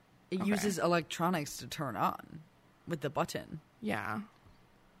 It uses electronics to turn on with the button. Yeah.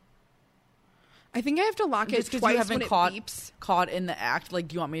 I think I have to lock it twice when it beeps. Caught in the act. Like,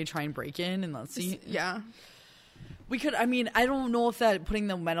 do you want me to try and break in and let's see? Yeah. We could, I mean, I don't know if that putting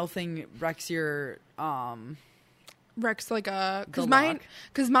the metal thing wrecks your, Rex like a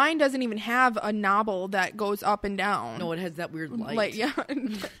because mine doesn't even have a knob that goes up and down. No, it has that weird light. Yeah.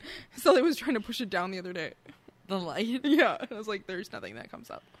 So I was trying to push it down the other day. The light? Yeah. I was like, there's nothing that comes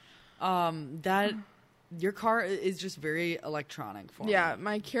up. That your car is just very electronic for me. Yeah,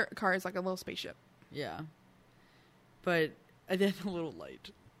 my car is like a little spaceship. Yeah, but I did a little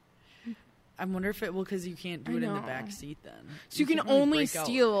light. I wonder if it will because you can't do it in the back seat then. So you can only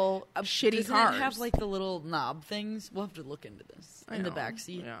steal shitty cars. Does it have like the little knob things? We'll have to look into this in the back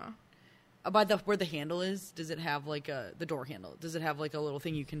seat. Yeah. By where the handle is, does it have like the door handle? Does it have like a little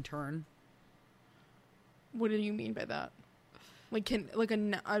thing you can turn? What do you mean by that? Like a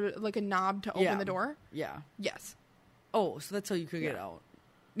knob to open the door? Yeah. Yes. Oh, so that's how you could get out.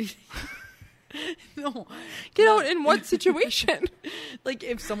 No. Get out in what situation? Like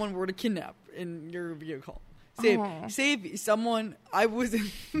if someone were to kidnap in your vehicle. Say someone, I was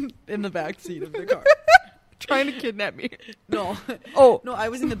in the back seat of the car. Trying to kidnap me. No. Oh. No, I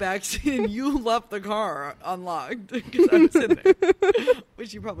was in the back seat and you left the car unlocked because I was in there.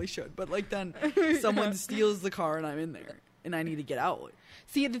 Which you probably should. But like then someone steals the car and I'm in there and I need to get out.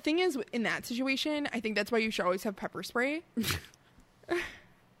 See, the thing is, in that situation, I think that's why you should always have pepper spray.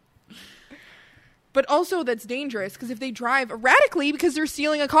 But also that's dangerous because if they drive erratically because they're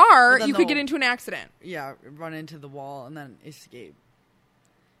stealing a car, you could get into an accident. Yeah, run into the wall and then escape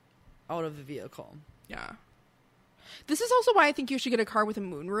out of the vehicle. Yeah. This is also why I think you should get a car with a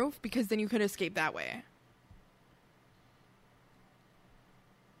moonroof because then you could escape that way.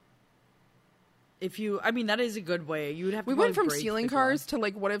 That is a good way. You would have to. We went from stealing cars to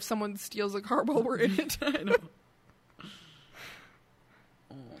like, what if someone steals a car while we're in it? I know.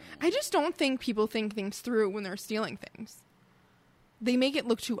 I just don't think people think things through when they're stealing things. They make it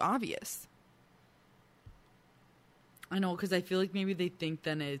look too obvious. I know, because I feel like maybe they think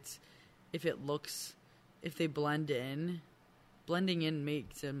then if they blend in, blending in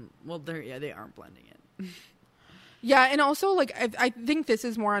makes them, they aren't blending in. Yeah, and also, like, I think this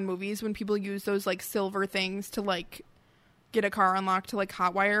is more on movies when people use those, like, silver things to, like, get a car unlocked to, like,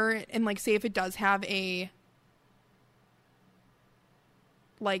 hotwire. And, like, say if it does have a,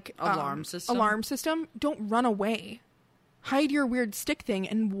 like, alarm system, don't run away. Hide your weird stick thing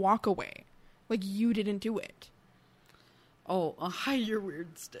and walk away. Like, you didn't do it. Oh, hide your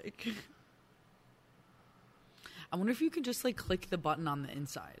weird stick. I wonder if you can just, like, click the button on the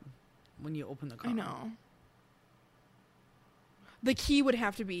inside when you open the car. I know. The key would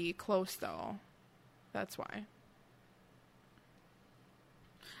have to be close, though. That's why.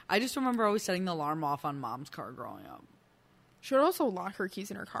 I just remember always setting the alarm off on Mom's car growing up. She would also lock her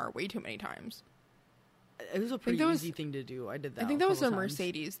keys in her car way too many times. It was a pretty easy thing to do. I did that. I think that was a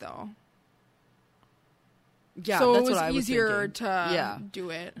Mercedes, though. Yeah, so that's it was what I was easier thinking. to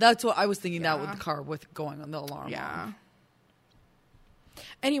do it. That's what I was thinking. That with the car with going on the alarm. Yeah. Off.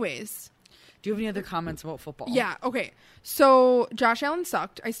 Anyways. Do you have any other comments about football? Yeah, okay. So, Josh Allen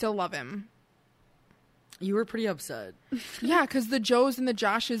sucked. I still love him. You were pretty upset. Yeah, because the Joes and the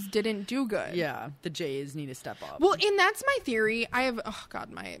Joshes didn't do good. Yeah, the Jays need to step up. Well, and that's my theory. Oh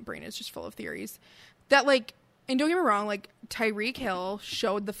God, my brain is just full of theories. That, like, and don't get me wrong, like, Tyreek Hill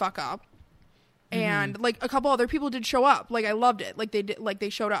showed the fuck up. And, like, a couple other people did show up. Like, I loved it. Like, they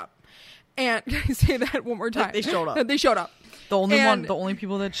showed up. And can I say that one more time? Like they showed up. They showed up. The only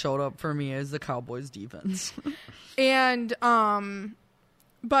people that showed up for me is the Cowboys defense. And,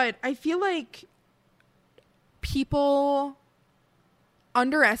 but I feel like people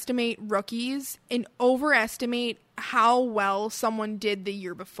underestimate rookies and overestimate how well someone did the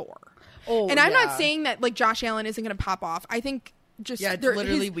year before. Oh, and I'm not saying that, like, Josh Allen isn't going to pop off. I think just... Yeah, it's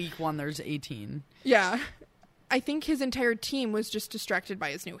literally week one, there's 18. Yeah. I think his entire team was just distracted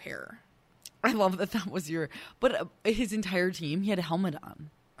by his new hair. I love that was your... But his entire team, he had a helmet on.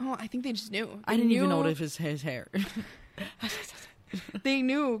 Oh, I think they just knew. I didn't even notice his hair. They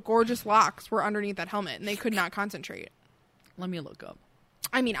knew gorgeous locks were underneath that helmet, and they could not concentrate. Let me look up.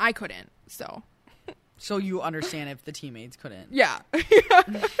 I mean, I couldn't, so... So you understand if the teammates couldn't. Yeah.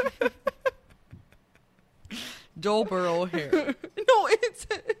 Joe Burrow hair. No, it's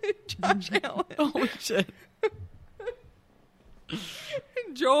Josh Allen. Oh, shit.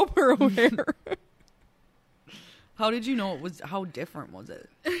 Joe Burrow hair. How did you know how different was it?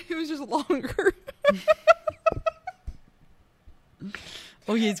 It was just longer.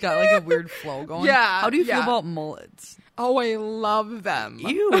 Oh, he's got like a weird flow going. Yeah. How do you feel about mullets? Oh, I love them.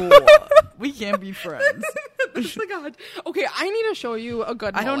 Ew. We can't be friends. Oh my God. Okay, I need to show you a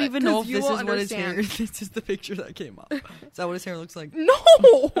good mullet. I don't even know if this is understand. what his hair is. This is the picture that came up. Is that what his hair looks like? No!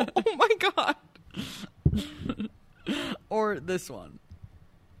 Oh my God. Or this one.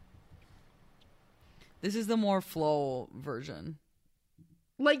 This is the more flow version.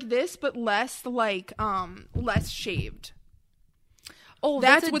 Like this, but less less shaved. Oh,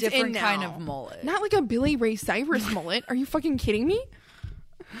 that's a different kind of mullet. Not like a Billy Ray Cyrus mullet. Are you fucking kidding me?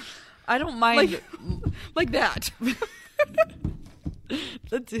 I don't mind. Like that.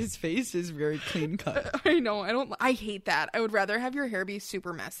 His face is very clean cut. I know. I hate that. I would rather have your hair be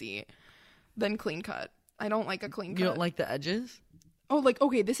super messy than clean cut. I don't like a clean cut. You don't like the edges? Oh, like,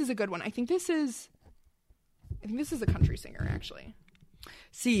 okay, this is a good one. I think this is a country singer, actually.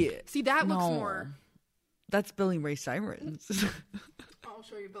 See, that looks more. That's Billy Ray Cyrus. I'll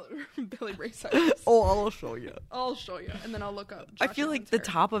show you Billy Ray Cyrus. Oh, I'll show you. I'll show you, and then I'll look up. I feel like the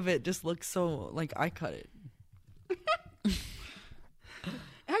top of it just looks so like I cut it.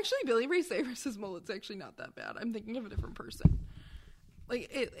 Actually, Billy Ray Cyrus's mullet's actually not that bad. I'm thinking of a different person. Like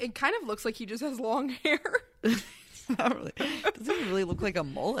it kind of looks like he just has long hair. Not really. It doesn't really look like a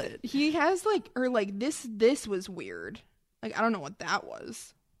mullet. He has this was weird. Like I don't know what that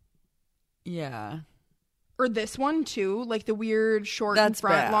was. Yeah. Or this one too, like the weird short That's in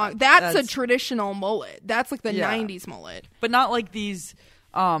front bad. long. That's a traditional mullet. That's like the 90s mullet. But not like these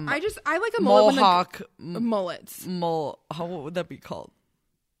I like a mullet Mullhawk mullets. How what would that be called?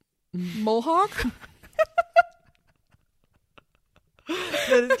 Mullhawk?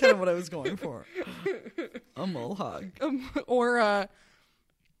 That is kind of what I was going for. A Mullhawk. Or a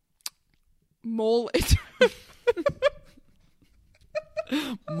mullet.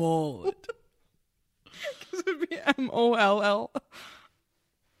 Mullet. It would be MOLL.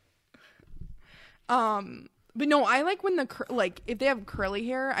 But no, I like when if they have curly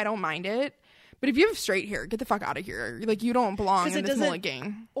hair, I don't mind it. But if you have straight hair, get the fuck out of here. Like you don't belong in this mullet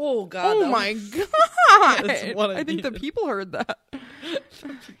gang. Oh god. Oh my god. That's what I think the people heard that.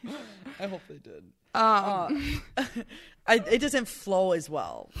 I hope they did. It doesn't flow as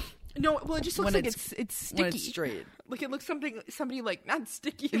well. No, well, it just looks like it's sticky. When it's straight. Like it looks somebody like not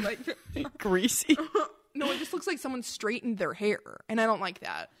sticky, like greasy. No, it just looks like someone straightened their hair, and I don't like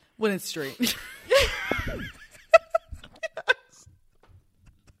that. When it's straight.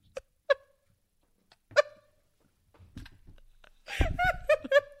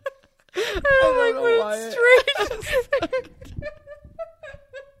 I don't know why. Straight.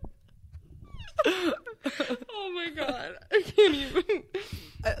 Oh my god, I can't even.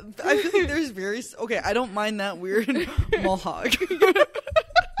 I feel like there's okay. I don't mind that weird Mohawk,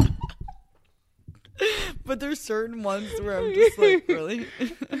 but there's certain ones where I'm just like, really.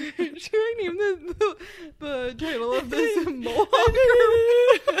 Should I name the title of this Mohawk?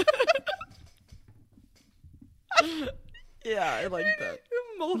 Yeah, I like that.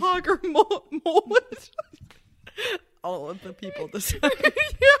 Mohawk or mullet. I'll let the people decide.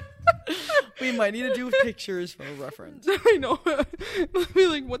 Yeah. We might need to do pictures for reference. I know. I'll be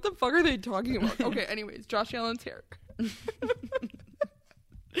like, what the fuck are they talking about? Okay, anyways, Josh Allen's hair.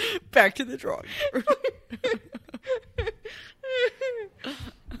 Back to the drawing board.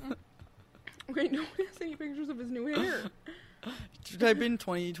 Okay, no one has any pictures of his new hair. Type in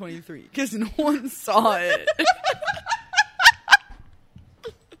 2023 because no one saw it.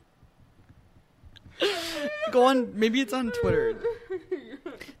 Go on, maybe it's on Twitter.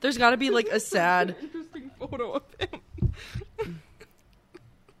 There's got to be like a sad, interesting photo of him.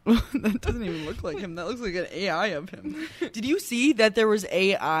 That doesn't even look like him. That looks like an AI of him. Did you see that there was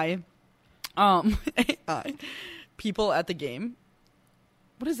AI people at the game?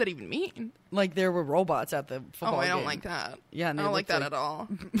 What does that even mean? Like there were robots at the football game. I don't like that. Yeah, and I don't like that at all.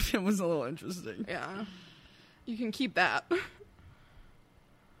 It was a little interesting. Yeah. You can keep that.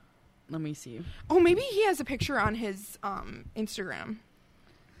 Let me see. Oh, maybe he has a picture on his Instagram.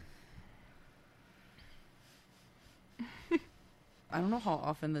 I don't know how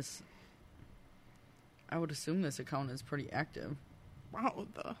often this... I would assume this account is pretty active. Wow,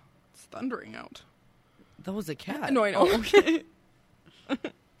 it's thundering out. That was a cat. No, I know. Oh, okay.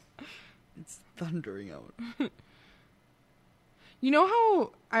 It's thundering out. You know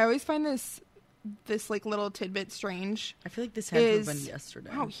how I always find this like little tidbit strange? I feel like this had to have been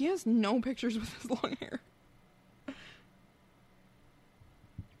yesterday. Wow, he has no pictures with his long hair. I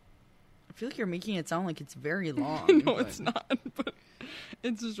feel like you're making it sound like it's very long. No, it's not. But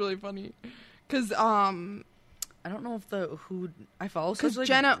it's just really funny. Because, I don't know if I follow. Because like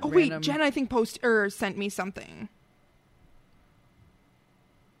Jenna, random... Jenna I think sent me something.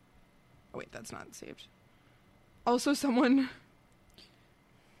 Oh wait, that's not saved. Also someone...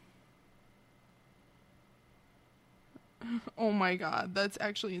 Oh my god, that's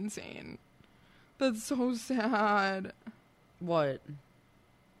actually insane. That's so sad. What?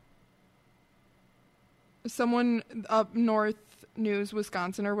 Someone up north news,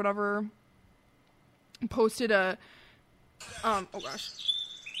 Wisconsin or whatever, posted a oh gosh.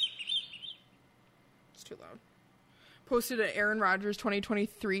 It's too loud. Posted an Aaron Rodgers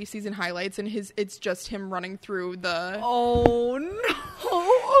 2023 season highlights, and it's just him running through the... Oh no.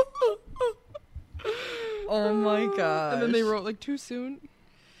 Oh my god. And then they wrote, like, too soon.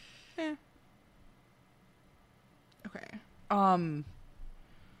 Okay. Oh,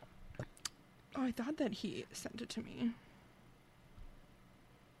 I thought that he sent it to me.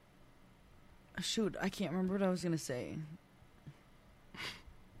 Shoot, I can't remember what I was gonna say.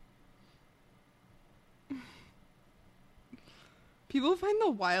 People find the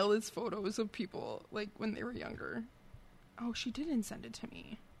wildest photos of people, like, when they were younger. Oh, she didn't send it to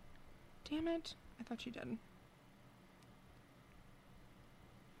me. Damn it. I thought she did.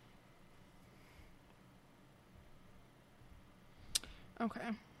 Okay.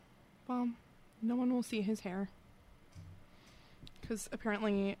 Well, no one will see his hair. Because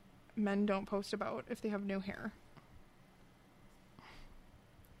apparently men don't post about if they have new hair.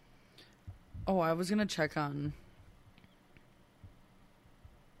 Oh, I was going to check on...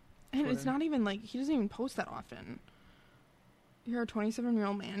 And it's not even like, he doesn't even post that often. You're a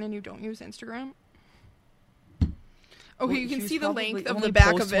 27-year-old man and you don't use Instagram? Okay, well, you can see the length of the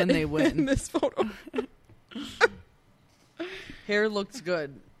back of it when they win. in this photo. Hair looks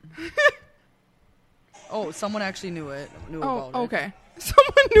good. Oh, someone actually knew about it. Okay.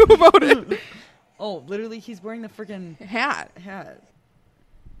 Someone knew about it. Oh, literally, he's wearing the freaking hat.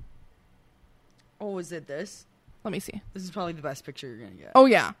 Oh, is it this? Let me see. This is probably the best picture you're going to get. Oh,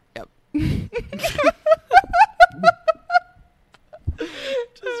 yeah. Yep.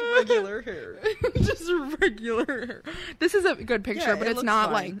 Just regular hair. Just regular hair. This is a good picture, but it's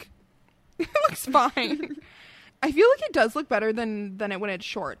not fine. Like... It looks fine. I feel like it does look better than it when it's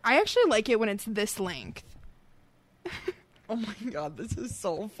short. I actually like it when it's this length. Oh my god, this is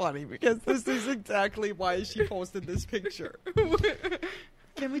so funny because this is exactly why she posted this picture.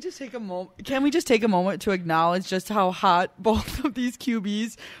 Can we just take a moment to acknowledge just how hot both of these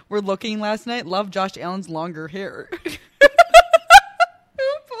QBs were looking last night? Love Josh Allen's longer hair. Who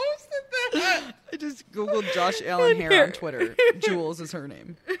posted that? I just googled Josh Allen hair on Twitter. Jules is her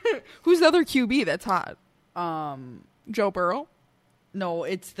name. Who's the other QB that's hot? Joe Burrow? No,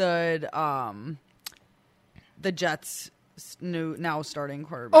 it's the Jets' now starting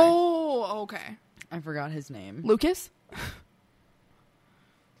quarterback. Oh, okay. I forgot his name. Lucas?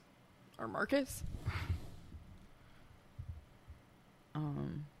 Or Marcus?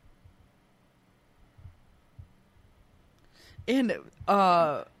 And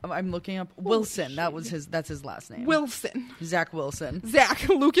I'm looking up Wilson. That's his last name. Wilson. Zach Wilson. Zach.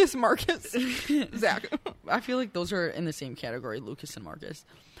 Lucas Marcus. Zach. I feel like those are in the same category, Lucas and Marcus.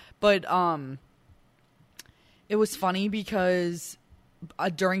 But it was funny because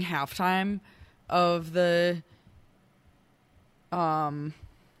during halftime of the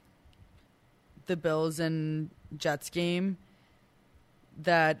Bills and Jets game,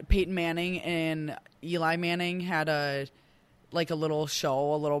 that Peyton Manning and Eli Manning had a little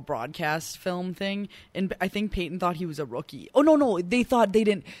show, a little broadcast film thing, and I think Peyton thought he was a rookie. Oh no, they thought they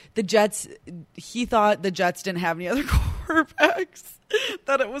didn't. He thought the Jets didn't have any other quarterbacks.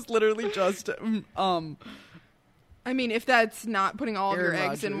 That it was literally just I mean, if that's not putting all of your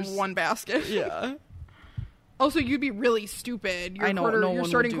eggs in one basket. Yeah. Also, you'd be really stupid. Your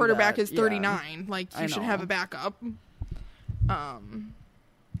starting quarterback is 39. Yeah. Like, you should have a backup.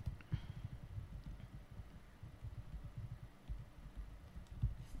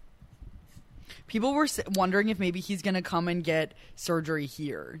 People were wondering if maybe he's going to come and get surgery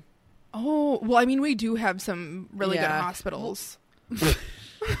here. Oh, well, I mean, we do have some really good hospitals.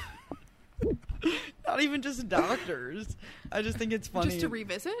 Not even just doctors. I just think it's funny. Just to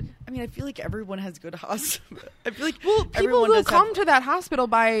revisit? I mean, I feel like everyone has good hospitals. I feel like people will come to that hospital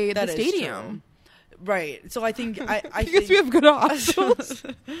by the stadium. Right. So I think I because we have good hospitals.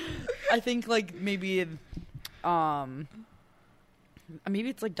 I think like maybe it's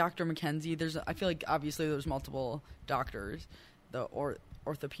like Dr. McKenzie. I feel like obviously there's multiple doctors, the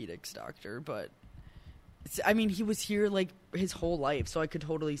orthopedics doctor, but I mean he was here like his whole life, so I could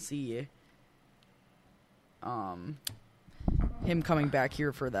totally see him coming back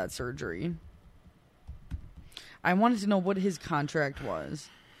here for that surgery. I wanted to know what his contract was.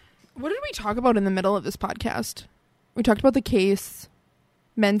 What did we talk about in the middle of this podcast? We talked about the case,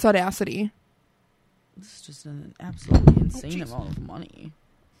 men's audacity. This is just an absolutely insane amount of money.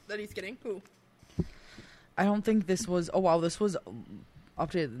 That he's getting? Who? I don't think this was... Oh, wow, this was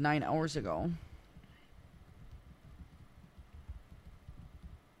updated 9 hours ago.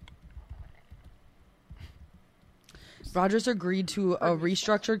 Rodgers agreed to a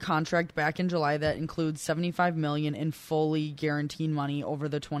restructured contract back in July that includes $75 million in fully guaranteed money over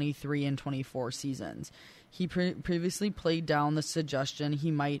the 23 and 24 seasons. He previously played down the suggestion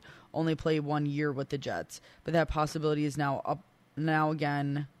he might only play 1 year with the Jets, but that possibility is now up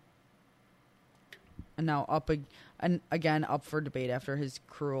for debate after his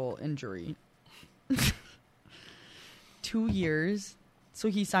cruel injury. 2 years, so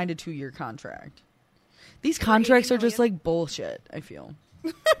he signed a 2-year contract. These contracts are just like bullshit, I feel.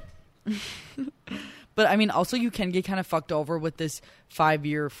 But I mean, also you can get kind of fucked over with this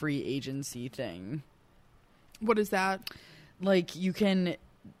 5-year free agency thing. What is that? like you can,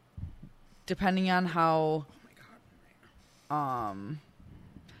 depending on how,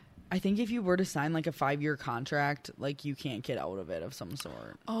 I think if you were to sign like a 5-year contract, like you can't get out of it of some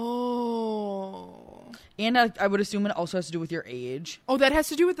sort. Oh. And I would assume it also has to do with your age. Oh, that has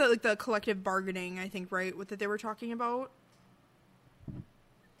to do with the collective bargaining, I think, right? What that they were talking about.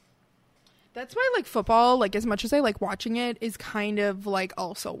 That's why, like, football, like, as much as I like watching it, is kind of, like,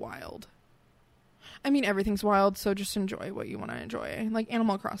 also wild. I mean, everything's wild, so just enjoy what you want to enjoy. Like,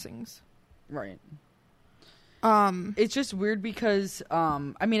 Animal Crossings. Right. It's just weird because,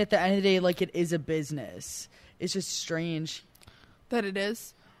 I mean, at the end of the day, like, it is a business. It's just strange. That it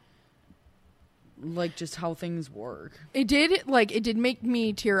is. Like, just how things work. It did make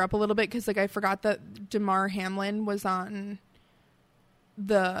me tear up a little bit because, like, I forgot that Damar Hamlin was on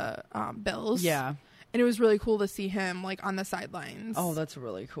the Bills. Yeah. And it was really cool to see him, like, on the sidelines. Oh, that's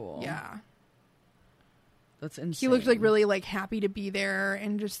really cool. Yeah. That's insane. He looked, like, really, like, happy to be there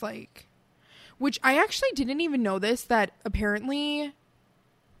and just, like... Which I actually didn't even know this, that apparently,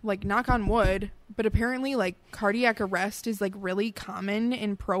 like, knock on wood, but apparently, like, cardiac arrest is, like, really common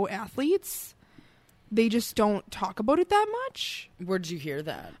in pro athletes. They just don't talk about it that much. Where'd you hear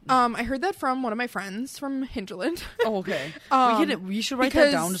that? I heard that from one of my friends from Hinterland. Oh, okay. We should write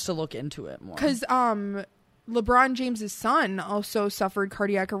that down just to look into it more. Because LeBron James's son also suffered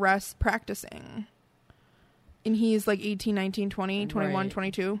cardiac arrest practicing. And he's like 18, 19, 20, 21, right.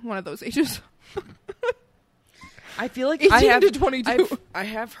 22. One of those ages. I feel like 18 to 22. I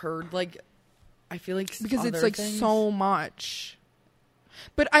have heard, like, I feel like because it's like things. So much.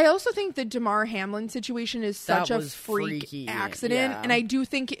 But I also think the Damar Hamlin situation is such a freak accident. Yeah. And I do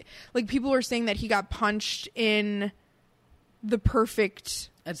think, like, people are saying that he got punched in the perfect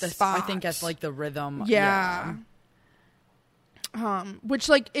spot. I think that's, like, the rhythm. Yeah. Which,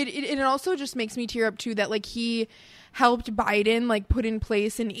 like, it also just makes me tear up, too, that, like, he helped Biden, like, put in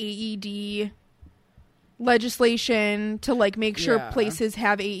place an AED legislation to, like, make sure places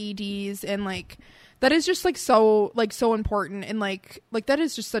have AEDs, and, like, that is just, like, so important, and, like that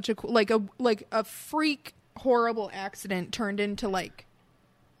is just such a cool, like a freak horrible accident turned into like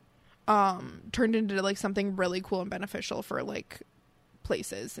something really cool and beneficial for, like,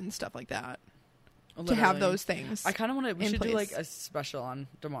 places and stuff like that. Literally. To have those things. I kind of want to. We should do, like, a special on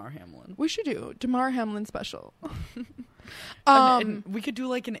Damar Hamlin. We should do Damar Hamlin special. And we could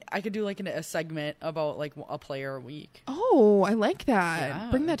do I could do a segment about, like, a player a week. Oh, I like that.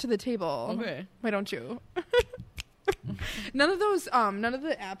 Yeah. Bring that to the table. Okay. Why don't you? None of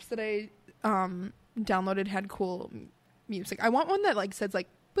the apps that I downloaded had cool music. I want one that, like, says, like,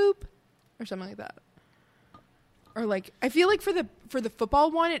 boop or something like that. Or, like, I feel like for the football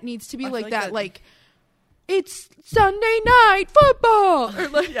one, it needs to be like that, like, it's Sunday night football, or,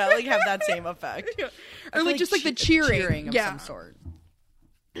 like, yeah, like, have that same effect. Yeah. Or, like, just like the cheering of some sort.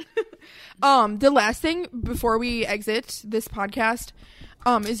 The last thing before we exit this podcast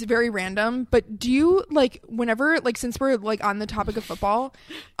is very random, but do you, like, whenever, like, since we're, like, on the topic of football,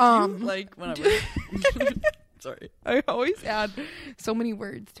 like, whenever. Sorry. I always add so many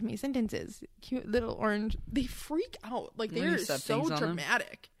words to my sentences. Cute little orange. They freak out. Like, they're so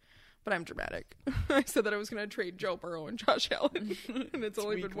dramatic. But I'm dramatic. I said that I was going to trade Joe Burrow and Josh Allen. And it's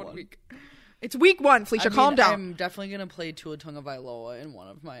only been 1 week. It's week 1, Felicia. Calm down. I'm definitely going to play Tua Tagovailoa in one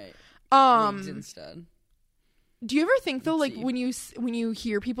of my leagues instead. Do you ever think, though, like, when you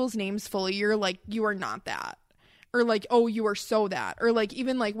hear people's names fully, you're like, you are not that. Or, like, oh, you are so that. Or, like,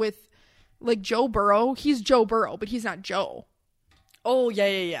 even, like, with... Like, Joe Burrow, he's Joe Burrow, but he's not Joe. Oh,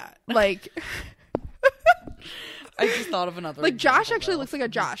 yeah. Like... I just thought of another like, Josh actually looks like a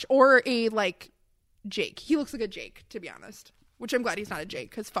Josh. Or a, like, Jake. He looks like a Jake, to be honest. Which I'm glad he's not a Jake,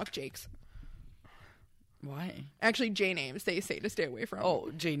 because fuck Jakes. Why? Actually, J names, they say to stay away from.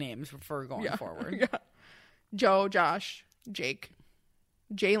 Oh, J names for going forward. Yeah. Joe, Josh, Jake,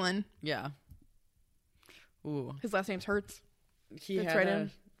 Jalen. Yeah. Ooh. His last name's Hurts. He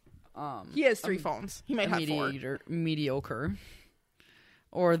has 3 phones. He might have 4. Mediocre.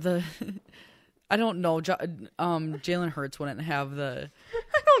 Or the... I don't know. Jalen Hurts wouldn't have the...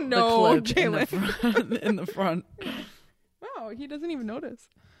 I don't know, the clip Jalen. in the front. Wow, he doesn't even notice.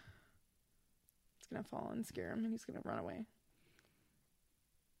 It's going to fall and scare him, and he's going to run away.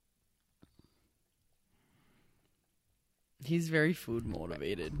 He's very food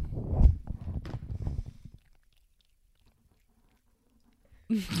motivated.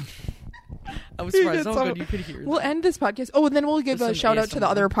 I was surprised how good you could hear that. We'll end this podcast. Oh, and then we'll give a shout out to the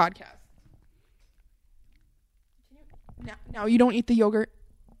other podcast. Now you don't eat the yogurt.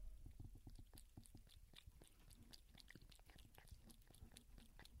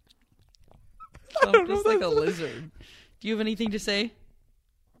 I'm just like a lizard. Do you have anything to say?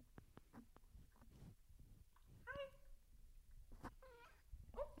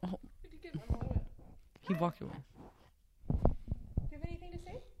 Oh. He walked away. Do you have anything to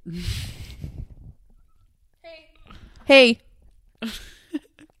say? Hey.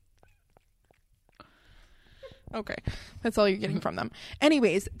 Okay. That's all you're getting from them.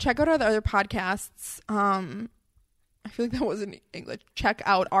 Anyways, check out our other podcasts. I feel like that wasn't English. Check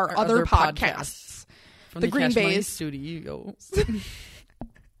out our other podcasts. From the Green Cash Money Bays Studios.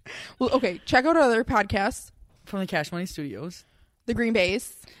 Well, okay. Check out our other podcasts. From the Cash Money Studios. The Green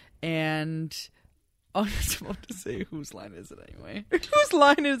Bays. And I was about to say, whose line is it anyway? Whose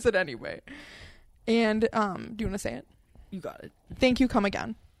line is it anyway? And do you want to say it? You got it. Thank you. Come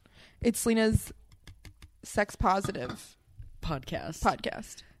again. It's Selena's sex positive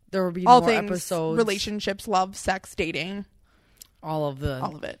podcast. There will be all more things, episodes. Relationships, love, sex, dating. All of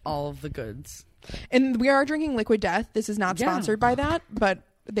it. All of the goods. And we are drinking Liquid Death. This is not sponsored by that, but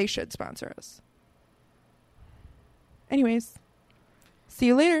they should sponsor us. Anyways, see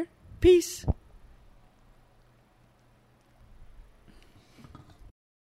you later. Peace.